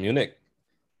Munich.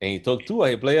 And he took 2 of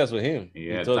his players with him.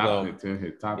 Yeah, he took,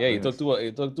 he took 2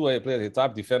 of his players, his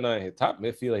top defender and his top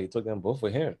midfielder. He took them both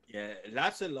with him. Yeah,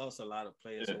 Leipzig lost a lot of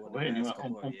players. Yeah,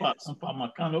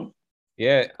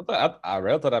 I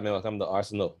really thought that man was coming to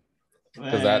Arsenal.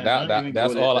 Because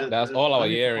that's all I was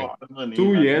hearing.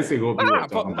 2 years ago.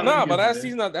 But that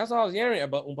season, that's all I was hearing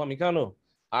about Upamecano.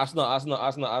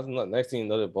 Arsenal. Next thing you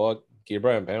know, the ball Keeper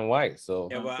and Ben White. So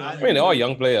Yeah, well, I mean, they're all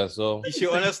young players. So you should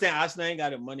understand, Arsenal ain't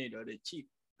got the money though. They're cheap.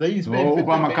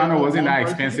 Upamecano wasn't that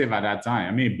expensive at that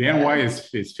time. I mean, Ben White is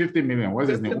 50 million. What's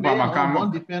his name? Upamecano.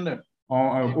 One defender.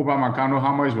 Upamecano,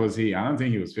 how much was he? I don't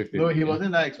think he was 50. No, he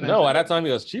wasn't that expensive. No, at that time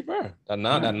he was cheaper.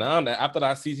 Now, after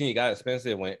that season, he got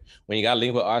expensive when he got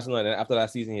linked with Arsenal, and then after that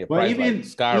season, he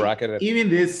skyrocketed. Even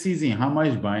this season, how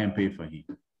much Bayern paid for him?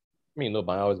 I mean, no,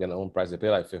 Bayern always get their own price. They pay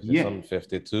like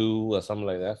 52 or something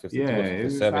like that. 52 yeah, or 57.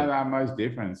 It's not that much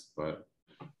difference, but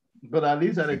at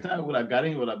least at the time, would have got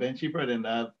him, would have been cheaper than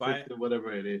that, 50,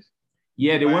 whatever it is.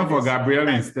 Yeah, they went for Gabriel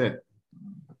instead.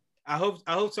 I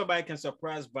hope somebody can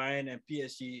surprise Bayern and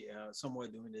PSG somewhere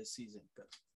during this season.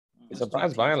 They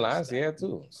surprised Bayern last year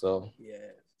too. So yeah.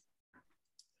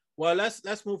 Well,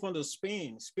 let's move on to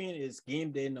Spain. Spain is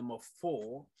game day number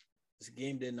 4. It's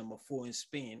game day number 4 in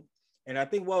Spain. And I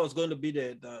think what was going to be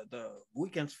the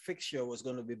weekend fixture was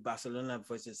going to be Barcelona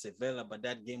versus Sevilla, but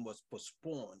that game was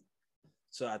postponed.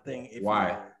 So I think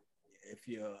why?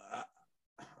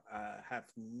 I have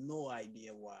no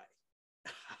idea why.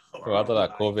 After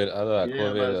that COVID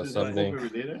or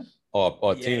something,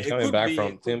 or teams coming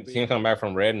back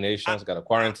from Red Nations got a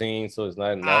quarantine, so it's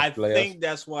not enough players. I think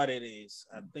that's what it is.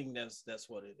 That's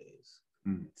what it is.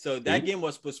 So that game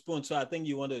was postponed. So I think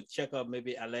you want to check out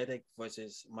maybe Athletic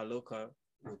versus Mallorca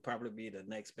will probably be the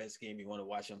next best game you want to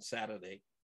watch on Saturday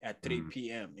at 3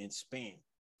 p.m. in Spain.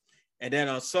 And then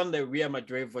on Sunday, Real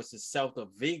Madrid versus Celta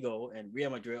Vigo, and Real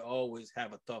Madrid always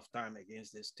have a tough time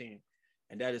against this team.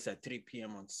 And that is at 3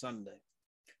 p.m. on Sunday.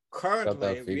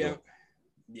 Currently,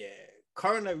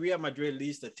 Real Madrid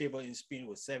leads the table in Spain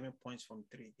with 7 points from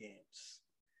 3 games.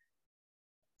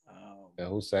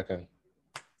 Who's second?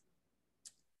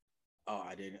 Oh,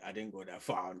 I didn't go that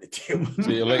far on the table.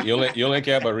 So you only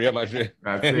care about Real Madrid.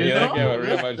 That's it. You only care about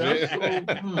Real Madrid.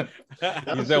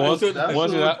 You said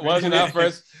once you're not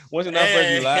first, you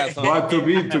last. But to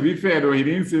be fair though, he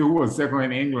didn't say who was second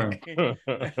in England.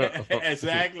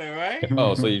 Exactly right.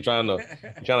 Oh, so you're trying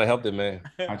to help the man.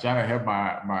 I'm trying to help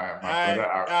my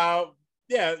brother out.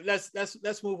 Yeah,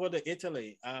 let's move on to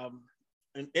Italy.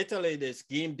 In Italy, there's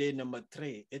game day number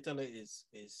 3. Italy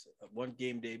is one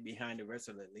game day behind the rest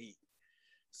of the league.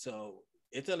 So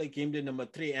Italy game day number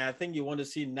 3, and I think you want to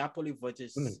see Napoli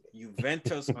versus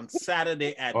Juventus on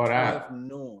Saturday at 12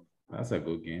 noon. That's a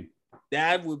good game.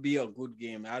 That would be a good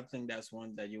game. I think that's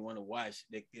one that you want to watch.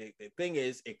 The thing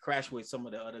is, it crashed with some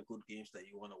of the other good games that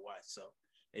you want to watch. So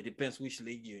it depends which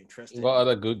league you're interested in. What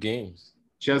other good games?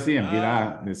 Chelsea and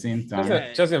Villa at the same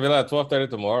time. Chelsea and Villa at 12:30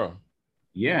 tomorrow.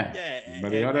 Yeah,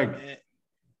 but the other.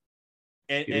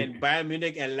 And Bayern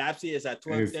Munich and Leipzig is at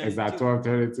 12:32. It's at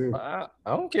 12:32. I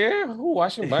don't care who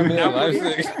watching Bayern Munich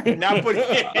and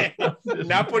Leipzig.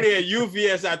 Napoli and Juve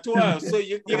is at 12. So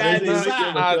you gotta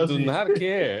decide. I do not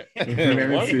care. Let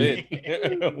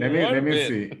me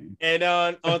see. And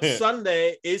on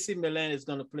Sunday, AC Milan is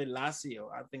going to play Lazio.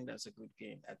 I think that's a good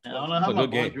game. I don't know how much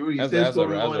Drew.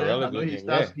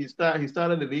 He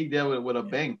started the league there with a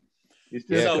bang. He's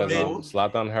still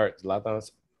Zlatan hurt.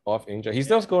 Zlatan's off injury. He's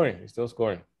still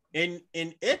scoring. In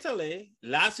Italy,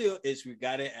 Lazio is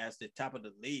regarded as the top of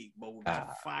the league, but we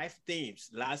got 5 teams: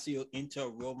 Lazio, Inter,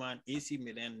 Roma, AC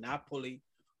Milan, Napoli,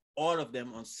 all of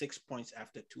them on 6 points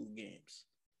after 2 games.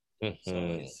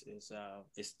 So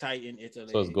it's tight in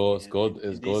Italy. So it's goal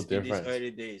difference. In these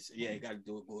early days, yeah, you got to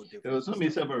do a goal difference. It was going to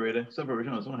be separated.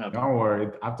 Separation was going to happen. Don't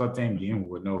worry. After 10 games,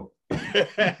 we'll know.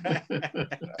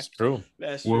 That's true.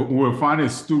 We'll find a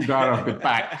Stuttgart of the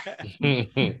pack.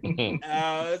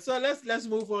 So let's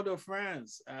move on to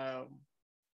France.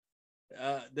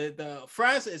 The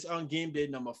France is on game day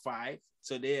number 5,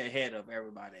 so they're ahead of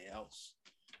everybody else.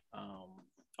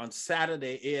 On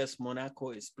Saturday, AS Monaco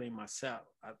is playing Marseille.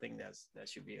 I think that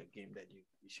should be a game that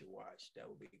you should watch. That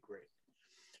would be great.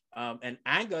 And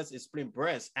Angers is playing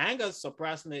Brest. Angers,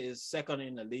 surprisingly, is second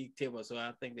in the league table, so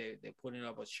I think they're putting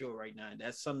up a show right now.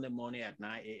 That's Sunday morning at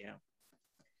 9 a.m.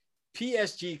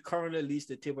 PSG currently leads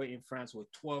the table in France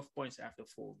with 12 points after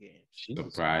 4 games.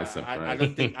 Surprise! I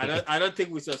don't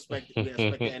think we expect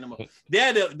it anymore.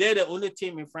 They're the only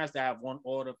team in France that have won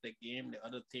all of the game. The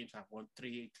other teams have won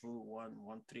 3-2,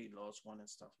 1-3, lost 1, and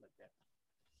stuff like that.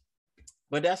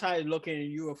 But that's how it's looking in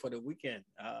Europe for the weekend.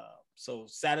 So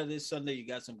Saturday, Sunday, you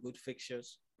got some good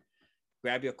fixtures.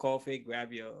 Grab your coffee,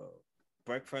 grab your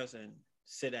breakfast, and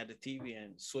sit at the TV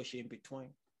and switch in between.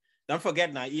 Don't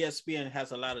forget now, ESPN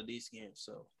has a lot of these games.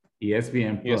 So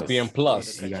ESPN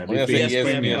Plus.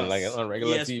 ESPN like on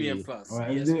regular ESPN TV. Plus. Well,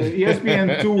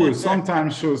 ESPN 2 will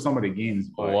sometimes show some of the games.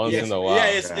 Once in a while.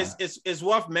 Yeah, it's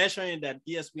worth mentioning that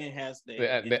ESPN has they're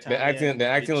acting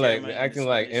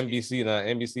like NBC now.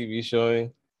 NBC be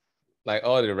showing like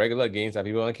all the regular games that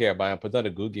people don't care about, and put all the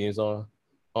good games on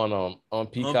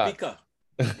Peacock.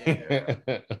 Yeah.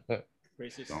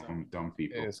 Crazy dumb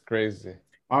people. It's crazy.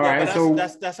 All right, so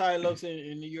that's how it looks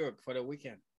in New York for the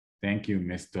weekend. Thank you,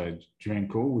 Mr.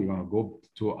 Drenko. We're gonna go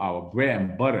to our bread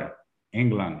and butter,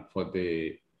 England, for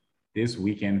this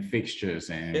weekend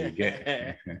fixtures, and we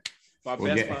get we'll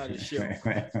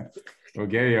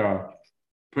get your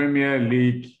Premier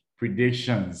League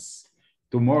predictions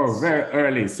tomorrow, very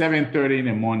early, 7:30 in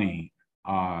the morning.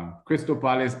 Crystal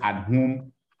Palace at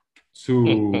home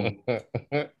to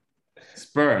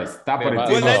Spurs. Top of the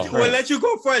table. We'll let you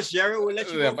go first, Jerry. We'll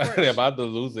let you go first. They're about to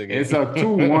lose again. It's a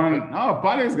 2-1. No,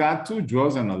 Palace got 2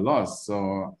 draws and a loss.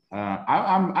 So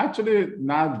I'm actually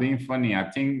not being funny. I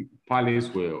think Palace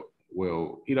will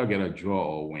either get a draw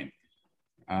or win.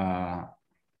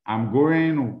 I'm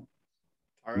going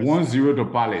 1-0 to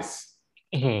Palace.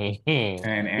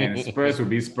 and Spurs will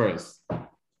be Spurs.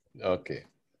 Okay.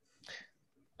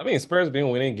 I mean, Spurs been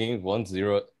winning games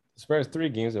 1-0. Spurs 3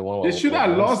 games and 1. They should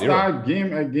have lost that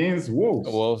game against Wolves.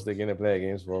 Wolves, they're gonna play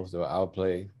against Wolves. They were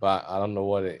outplayed, but I don't know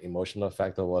what the emotional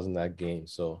factor was in that game.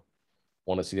 So,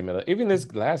 want to see them. Even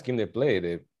this last game they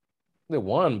played, they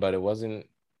won, but it wasn't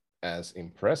as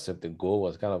impressive. The goal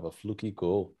was kind of a fluky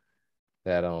goal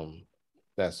that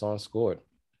Son scored.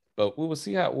 But we will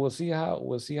see how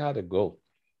they go.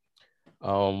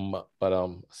 But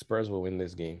Spurs will win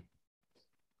this game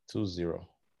 2-0.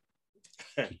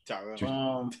 I'm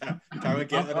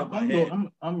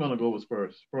gonna go with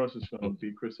Spurs. Spurs is gonna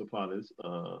beat Crystal Palace.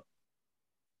 I'll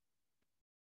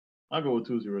go with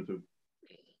 2-0 too.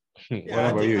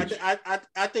 Yeah,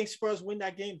 I think Spurs win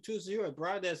that game 2-0,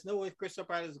 bro. There's no way Crystal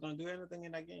Palace is gonna do anything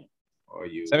in that game. Or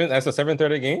you? That's a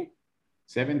 7:30 game.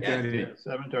 7:30. Yeah,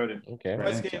 7:30. Okay.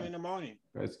 First game in the morning.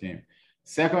 First game.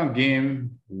 Second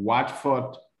game,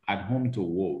 Watford at home to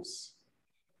Wolves.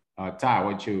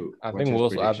 Ty, I think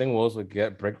Wolves will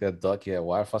break their duck here.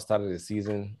 Watford started the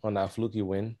season on that fluky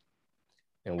win,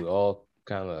 and we all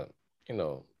kind of,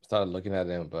 started looking at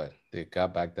them, but they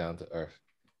got back down to earth.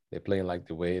 They're playing like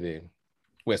the way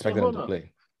we expected them to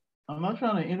play. I'm not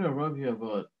trying to interrupt here,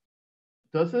 but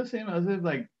does it seem as if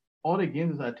like all the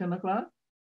games is at 10 o'clock?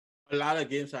 A lot of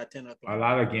games are at 10 o'clock. A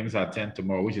lot of games are 10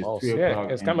 tomorrow, which is 3 o'clock.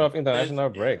 It's coming off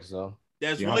international break, so.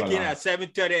 There's one game at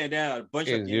 7:30 and then a bunch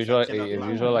of games at 10 o'clock. It's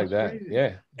usually like that,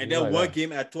 yeah. And then one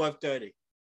game at 12:30.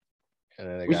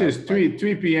 Which is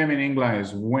 3 p.m. in England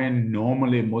is when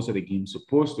normally most of the games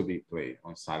supposed to be played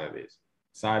on Saturdays.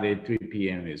 Saturday, 3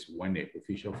 p.m. is when the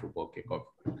official football kick off.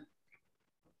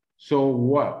 So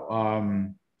what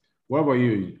about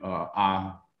you?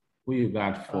 Who you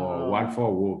got for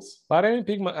Watford Wolves? I didn't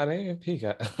pick.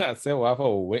 I said Watford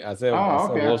will win. I said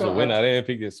Wolves will win. I didn't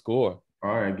pick the score.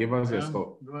 All right, give us your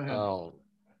score. Go ahead.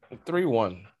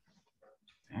 3-1.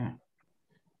 Yeah.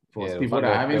 For people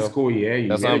that haven't scored yet,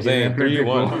 that's what I'm saying.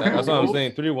 3-1. That's what I'm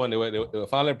saying. 3-1. They will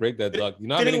finally break that duck. You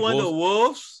know how many goals? 3-1 the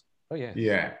Wolves. Oh yeah.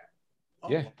 Yeah.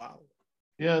 Yeah. Wow.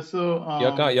 Yeah. So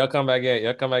y'all come back in.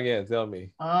 Y'all come back in and tell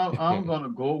me. I'm gonna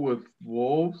go with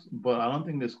Wolves, but I don't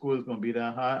think the score is gonna be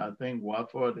that high. I think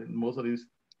Watford and most of these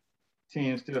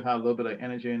teams still have a little bit of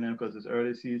energy in them because it's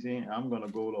early season. I'm gonna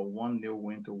go with a 1-0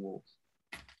 win to Wolves.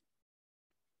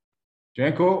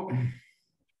 Janko?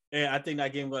 Yeah, I think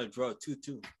that game going to draw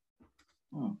 2-2.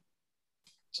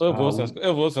 So if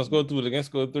Wolves can score 2, they can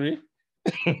score 3.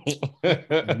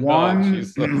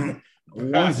 1-0.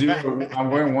 I'm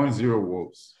going 1-0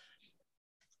 Wolves.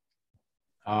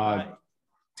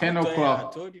 10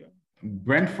 o'clock.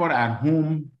 Brentford at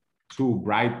home to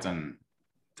Brighton.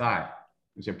 Ty,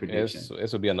 what's your prediction?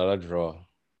 This will be another draw.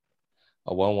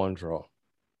 A 1-1 draw.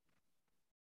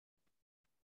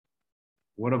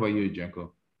 What about you,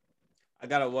 Janko? I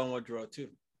got a 1-1 draw too.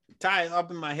 Ty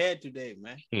up in my head today,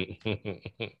 man.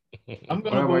 I'm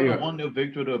gonna go with a 1-0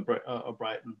 victory to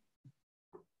Brighton.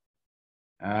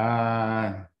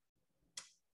 I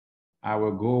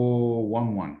will go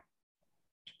 1-1.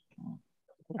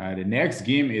 The next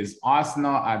game is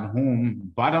Arsenal at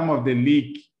home, bottom of the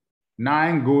league,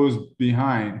 9 goals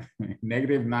behind,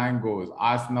 -9 goals.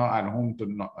 Arsenal at home to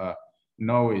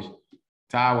Norwich.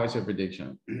 Ty, what's your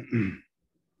prediction?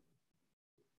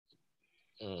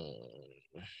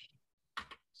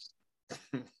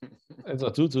 It's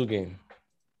a 2-2 game.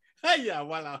 Yeah,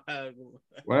 what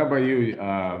about you?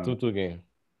 2-2 game.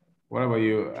 What about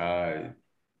you,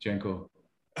 Janko?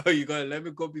 Oh, you gonna let me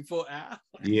go before Al?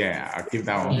 Yeah, I'll keep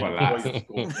that one for last.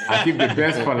 I'll keep the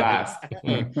best for last.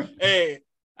 Hey,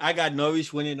 I got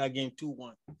Norwich winning that game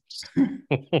 2-1.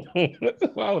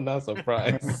 Wow, not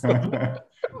surprised.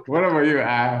 What about you,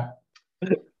 Al?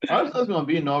 Arsenal's gonna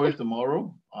be in Norwich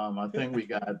tomorrow. I think we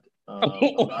got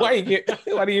Why do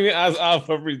you even ask Al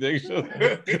for predictions?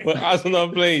 But Arsenal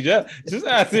playing, just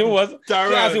ask him what's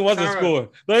the score.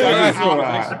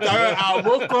 Our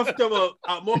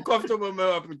more comfortable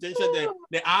man prediction than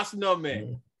the Arsenal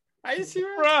man. Are you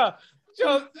serious, bro?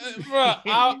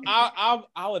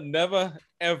 I would never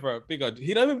ever pick a.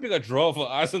 He doesn't pick a draw for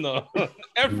Arsenal.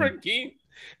 Every game,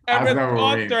 all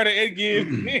 38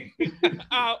 games.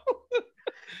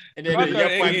 And then the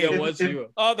year point was you.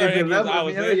 All 38 games, I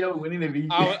would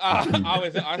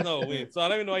say Arsenal will win. So I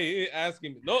don't even know why you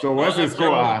asking me. So what's the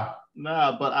score?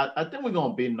 Nah, but I think we're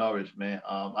gonna beat Norwich, man.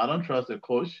 I don't trust the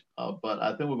coach, but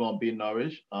I think we're gonna beat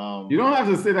Norwich. You don't have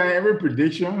to say that every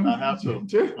prediction. I have to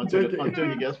until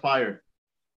he gets fired.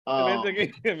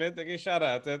 Shout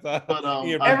out. But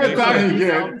every time he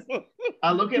gets,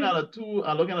 I'm looking at a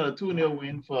 2-0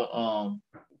 win for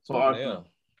Arsenal.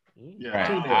 Yeah,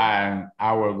 right. And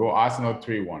I will go Arsenal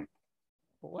 3-1.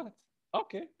 What?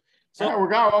 Okay. So we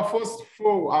got our first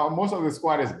full. Most of the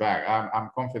squad is back. I'm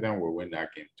confident we'll win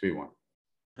that game 3-1.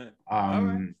 All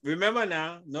right. Remember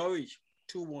now, Norwich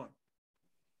 2-1.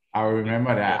 I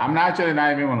remember that. I'm not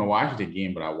even going to watch the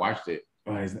game, but I watched it.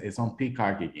 It's on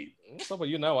Peacock again. So, but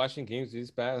you're not watching games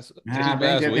these past weeks.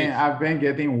 I've been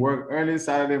getting work early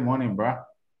Saturday morning, bro.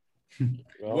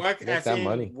 Work as in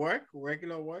money.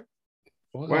 Regular work.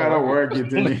 What other work you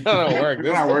doing? This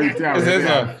is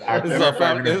a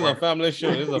family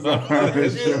show. This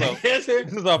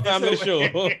is a family show.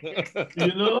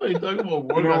 You know, you're talking about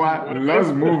work. You know what? Let's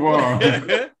move on.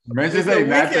 Manchester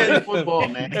United football,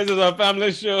 man. This is a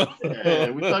family show. Yeah,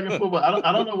 we're talking football.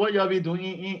 I don't know what y'all be doing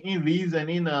in Leeds and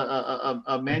in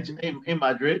a mansion in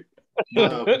Madrid. We're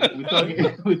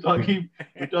talking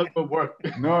about work.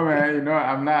 No, man, you know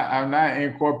I'm not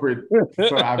in corporate,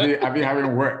 so I be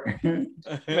having work.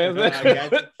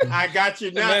 I got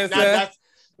you. Now that's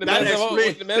the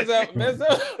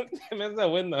man's a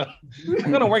winner. What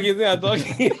kind of work is that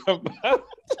talking about?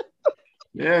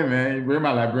 Yeah, man, you bring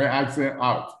my Liberian accent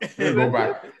out. Let me go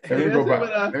back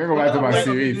to my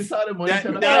series. That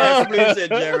explains it,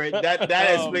 Jerry.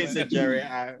 That explains it, Jerry.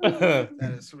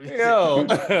 Yo,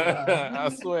 I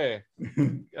swear.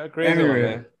 You're crazy,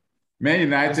 anyway, Man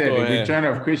United, the return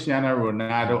of Cristiano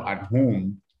Ronaldo at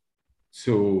home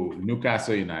to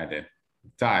Newcastle United.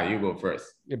 Ty, you go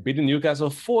first. You're beating Newcastle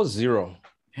 4-0.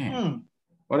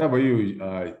 What about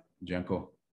you,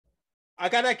 Janko? I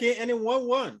got that game ending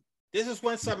 1-1. This is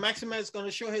when Sir Maximin is going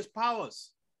to show his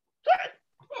powers.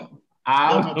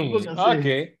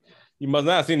 Okay. You must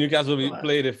not have seen Newcastle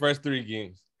play the first 3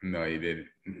 games. No, he didn't.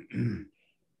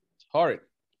 Horrid.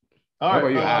 All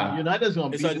right. United's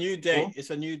going to be. It's a new day. It's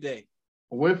a new day.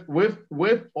 With our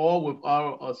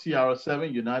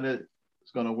CR7, United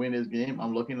is going to win this game.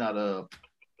 I'm looking at a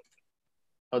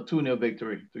 2-0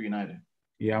 victory to United.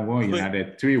 Yeah, I'm going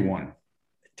United 3-1.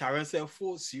 Tyron said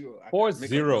 4-0.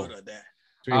 4-0.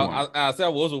 I said I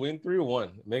was to win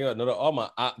 3-1. Make another.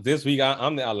 This week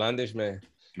I'm the outlandish man.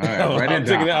 Right, I'm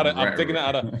taking it out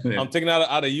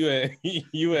of you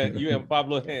and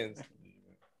Pablo's hands.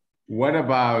 What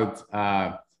about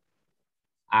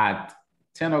at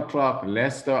 10 o'clock,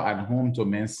 Leicester at home to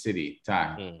Man City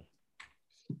time?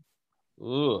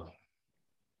 Ooh.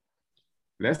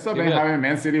 Leicester been having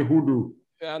Man City hoodoo.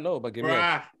 Yeah, I know, but give me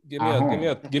a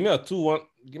 2-1.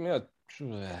 Give me a.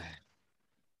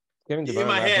 You in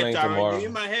my head, Tyron. You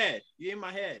in my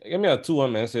head. Give me a 2-1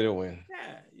 Man City win.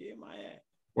 Yeah, you in my head.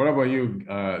 What about you,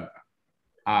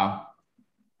 Al?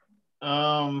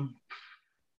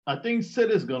 I think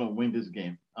City's gonna win this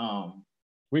game.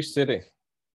 Which city?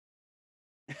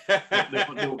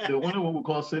 the one we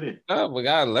call City. Oh, we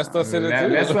got Leicester City too.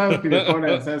 Leicester people call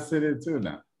that City too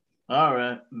now. All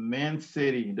right, Man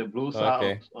City, the Blue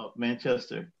South of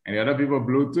Manchester. And the other people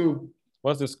blue too.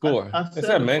 What's the score? It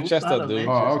said Manchester, dude.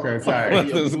 Oh, okay. Sorry.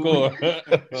 What's the score?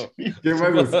 Give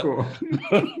us the score.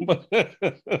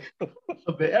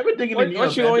 Everything in the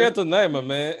what you on here tonight, my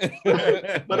man?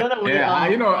 But anyway,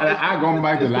 I gone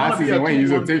back to last season when he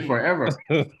used to take forever.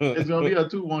 It's gonna be a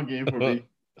 2-1 game for me.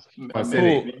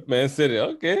 Man City.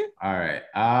 Okay. All right.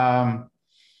 I'll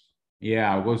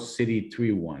go City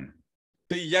 3-1.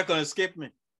 So you're gonna skip me?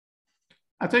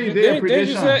 I tell you, their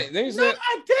prediction. No, I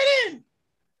didn't.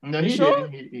 No, he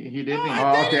didn't. He didn't.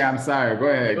 Oh, okay, I'm sorry. Go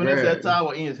ahead. When that towel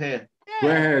in his head. Go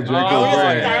ahead, Draco.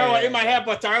 Tyron in my head,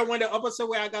 but Tyron went the opposite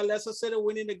way. I got Leicester City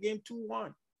winning the game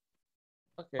 2-1.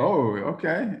 Okay. Oh,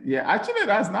 okay. Yeah, actually,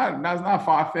 that's not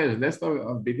far-fetched.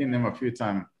 Leicester beating them a few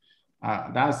times.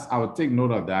 I would take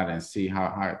note of that and see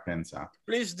how it pans out.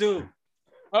 Please do.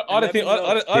 Other things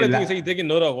that you're taking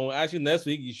note of. When I ask you next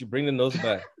week, you should bring the notes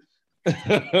back.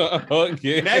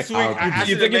 Okay. Next week, I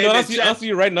you think I see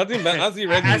you write nothing, man? I see you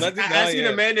writing nothing down. I see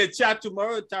the man in the chat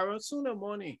tomorrow, Tyrone, sooner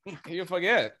morning. You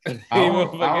forget. You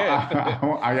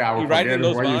writing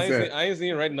those lines. I ain't seen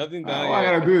you write nothing down. All I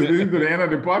gotta do is listen to the end of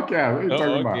the podcast. What are you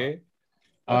talking about?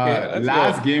 Okay,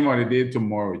 last game of the day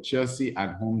tomorrow. Chelsea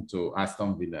at home to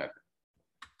Aston Villa.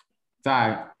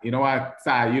 Ty, you know what?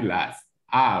 Ty, you last.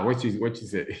 What you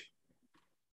say?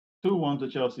 2-1 to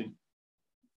Chelsea.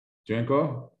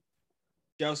 Drinko?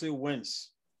 Chelsea wins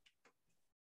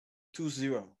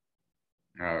 2-0. All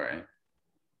right.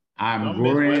 I'm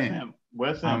going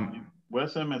West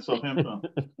Ham and Southampton.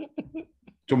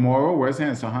 Tomorrow, West Ham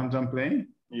and Southampton playing?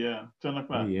 Yeah, 10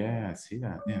 o'clock. Yeah, I see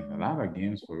that. Damn, a lot of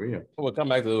games for real. We'll come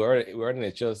back to we're in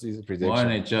the Chelsea's prediction. We're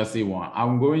in the Chelsea one.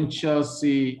 I'm going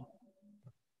Chelsea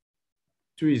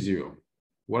 3-0.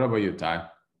 What about you, Ty?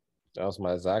 That was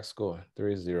my exact score,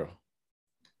 3-0.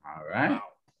 All right.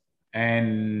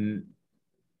 And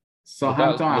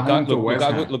Southampton at home to West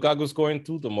Ham. Lukaku scoring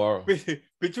 2 tomorrow.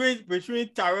 Between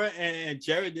Tara and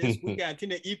Jerry this weekend, I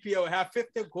think the EPL will have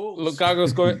 50 goals.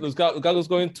 Lukaku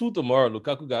scoring 2 tomorrow.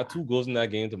 Lukaku got 2 goals in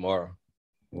that game tomorrow.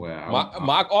 Well,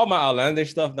 mark all my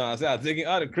outlandish stuff now. I said I'm taking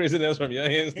all the craziness from your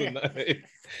hands tonight.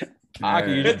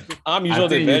 I'm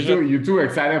usually the measure. You're too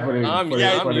excited for the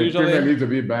Premier League to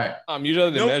be back. I'm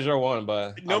usually the measure one,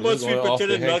 but no more sweet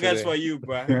potato nuggets for you,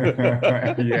 bro.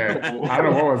 Yeah, I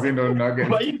don't know what was in those nuggets.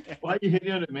 Why you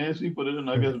hitting on the man sweet potato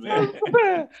nuggets, man?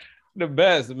 The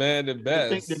best, man. The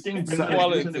best. The thing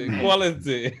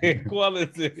quality.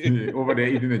 Over there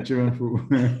eating the children food.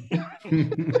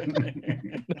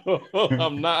 No,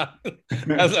 I'm not.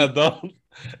 That's adult.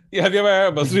 Yeah, have you ever heard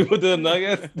about sweet potato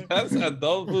nuggets? That's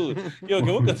adult food. Yo,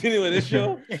 can we continue with this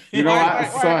show? You know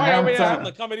what? Southampton,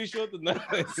 the comedy show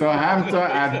tonight. Southampton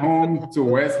at home to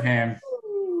West Ham.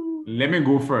 Let me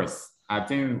go first. I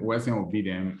think West Ham will beat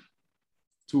them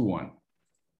 2-1.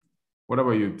 What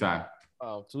about you, Ty?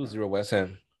 2-0 West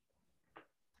Ham.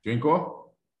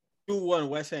 Drinko? 2-1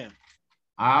 West Ham.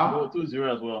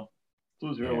 2-0 as well.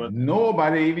 2-0 West Ham.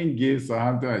 Nobody even gives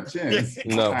Southampton a chance.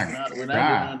 No. We're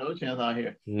not giving no chance out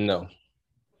here. No.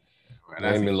 Well,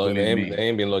 they ain't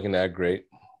been looking that great.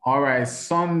 All right,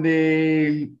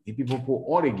 Sunday. People put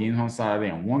all the games on Saturday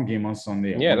and one game on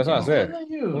Sunday. Yeah, that's what I said.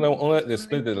 Only they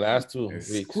split the last 2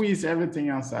 weeks. Squeeze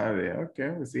everything on Saturday. Okay,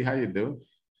 we'll see how you do.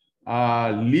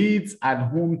 Leeds at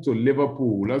home to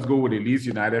Liverpool. Let's go with the Leeds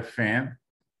United fan.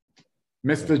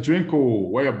 Mr. Drinko,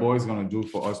 what your boys gonna do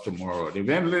for us tomorrow? They've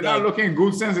been not looking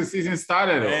good since the season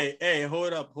started. Hey,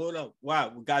 hold up.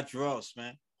 Wow, we got draws,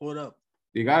 man. Hold up.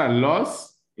 You got a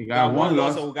loss? You got one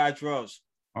loss, so we got draws.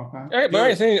 Okay. Hey, but I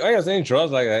ain't saying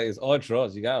draws like that. It's all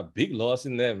draws. You got a big loss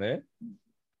in there, man.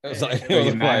 It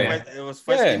was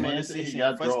first game of the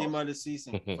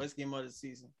season. First game of the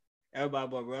season. Everybody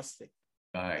but Rustic.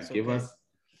 All right, give us.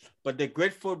 But the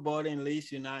great football in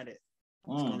Leeds United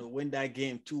is going to win that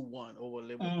game 2-1 over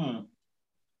Liverpool.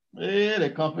 Yeah, the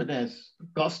confidence.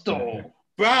 Gusto.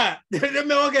 Bruh, let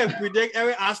me predict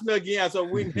every Arsenal game as a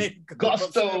win.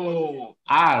 Gusto.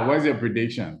 What's your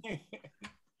prediction?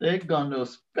 They're going to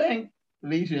spank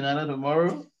Leeds United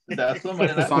tomorrow. That's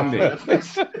somebody that Sunday.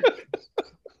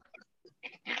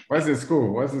 What's the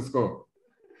score? It's going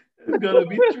to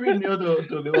be 3-0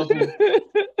 to Liverpool.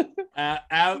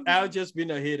 I'll just be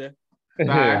a hitter.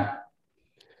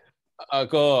 I'll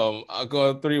go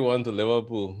 3-1 to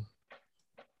Liverpool.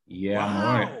 Yeah,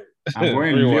 wow. I'm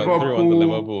going 3-1 to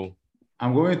Liverpool.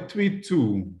 I'm going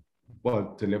 3-2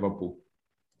 but to Liverpool.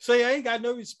 So you ain't got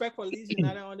no respect for Leeds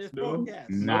United on this podcast.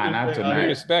 Nah, not tonight.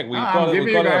 Respect. I'm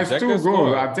giving you guys 2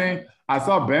 goals. I think I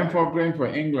saw Benford playing for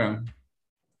England.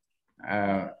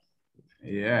 Yeah,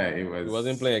 it was. He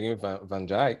wasn't playing against Van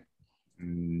Dijk.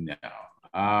 No.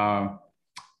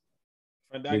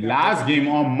 The last game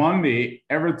on Monday,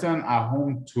 Everton are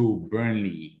home to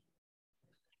Burnley.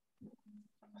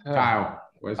 Kyle,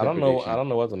 I don't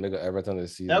know what to make of Everton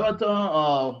this season.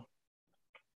 Everton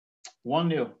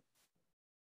 1-0.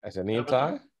 That's a name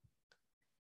tie?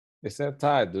 They said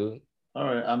tie, dude. All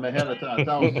right, I'm ahead of time.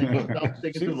 That was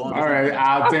taking too long. All right,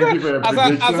 I'll thank you for your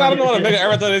prediction. I don't know what to make of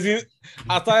Everton this season.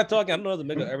 I started talking, I don't know what to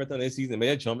make of Everton this season.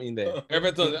 Maybe I jump in there.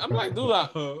 Everton, I'm like, dude, I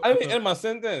didn't end my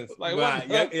sentence. Like, what?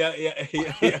 Yeah.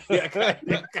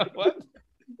 What?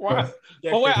 What?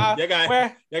 You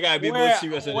gotta be more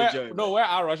serious in the joke. No, where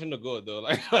are rushing to go though?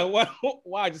 Like,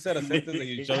 why I just said a sentence and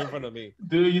you jump in front of me?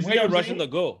 Dude, you see where you rushing to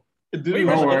go?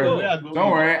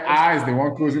 Don't worry. I is the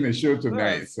one closing the show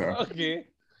tonight. So okay.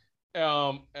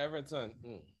 Everton.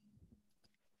 Hmm.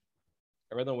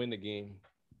 Everton win the game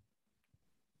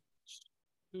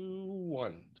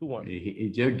 2-1. 2-1. He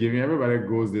just giving everybody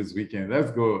goals this weekend.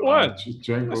 Let's go.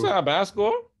 Trenko. That's not a bad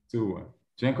score. 2-1.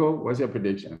 Trenko, what's your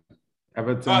prediction?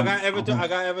 Everton. I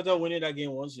got Everton winning that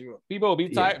game 1-0. People will be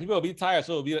tired. People will be tired,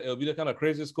 so it'll be the kind of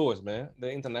crazy scores, man. The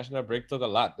international break took a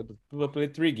lot. People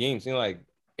played 3 games in like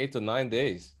 8 to 9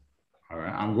 days. All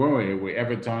right, I'm going with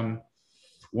Everton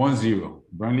 1-0.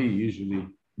 Burnley usually,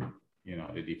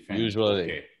 the defense. Usually,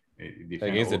 okay.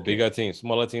 Against the bigger teams,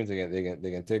 smaller teams, they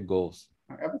can take goals.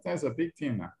 Everton's a big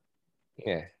team now.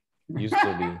 Yeah, used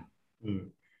to be.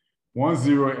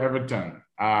 1-0 Everton.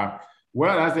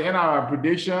 Well, that's the end of our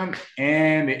prediction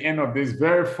and the end of this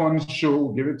very fun show.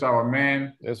 We'll give it to our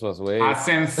man. This was way.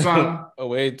 Arsene Son.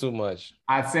 Way too much.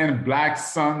 Arsene Black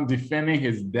Son defending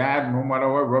his dad no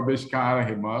matter what rubbish come out of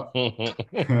him up.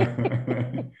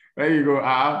 There you go,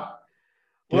 Al.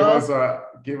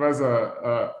 Give us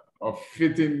a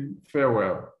fitting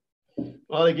farewell.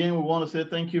 Well, again, we want to say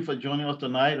thank you for joining us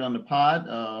tonight on the pod.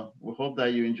 We hope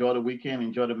that you enjoy the weekend,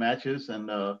 enjoy the matches,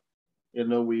 and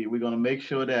we're going to make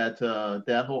sure that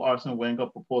that whole Arsene Wenger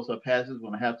proposal passes. We're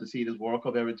going to have to see this World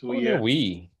Cup every 2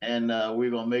 years. And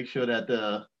we're going to make sure that,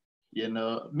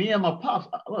 me and my pops,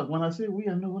 look, when I say we,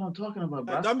 I know what I'm talking about,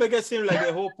 bro. Don't make it seem like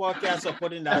the whole podcast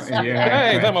supporting that.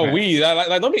 Yeah, talking about we.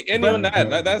 Like, don't be any on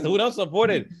that. That's who don't support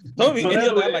it. Don't be any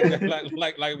of that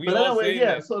like we all say.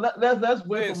 Yeah, so that's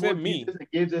way for me.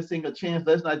 It gives this thing a chance.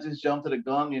 Let's not just jump to the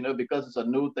gun, because it's a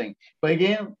new thing. But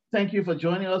again, thank you for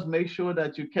joining us. Make sure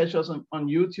that you catch us on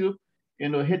YouTube.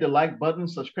 Hit the like button,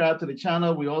 subscribe to the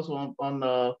channel. We also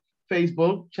on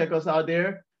Facebook. Check us out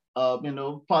there.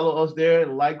 Follow us there,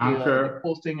 like the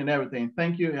posting and everything.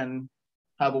 Thank you and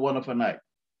have a wonderful night.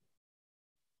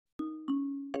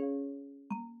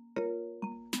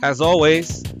 As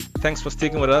always, thanks for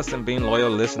sticking with us and being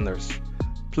loyal listeners.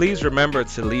 Please remember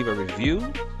to leave a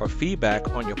review or feedback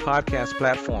on your podcast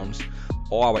platforms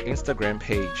or our Instagram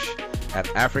page at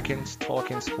Africans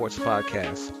Talking Sports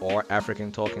Podcast or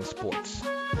African Talking Sports.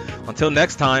 Until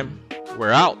next time,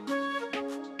 we're out.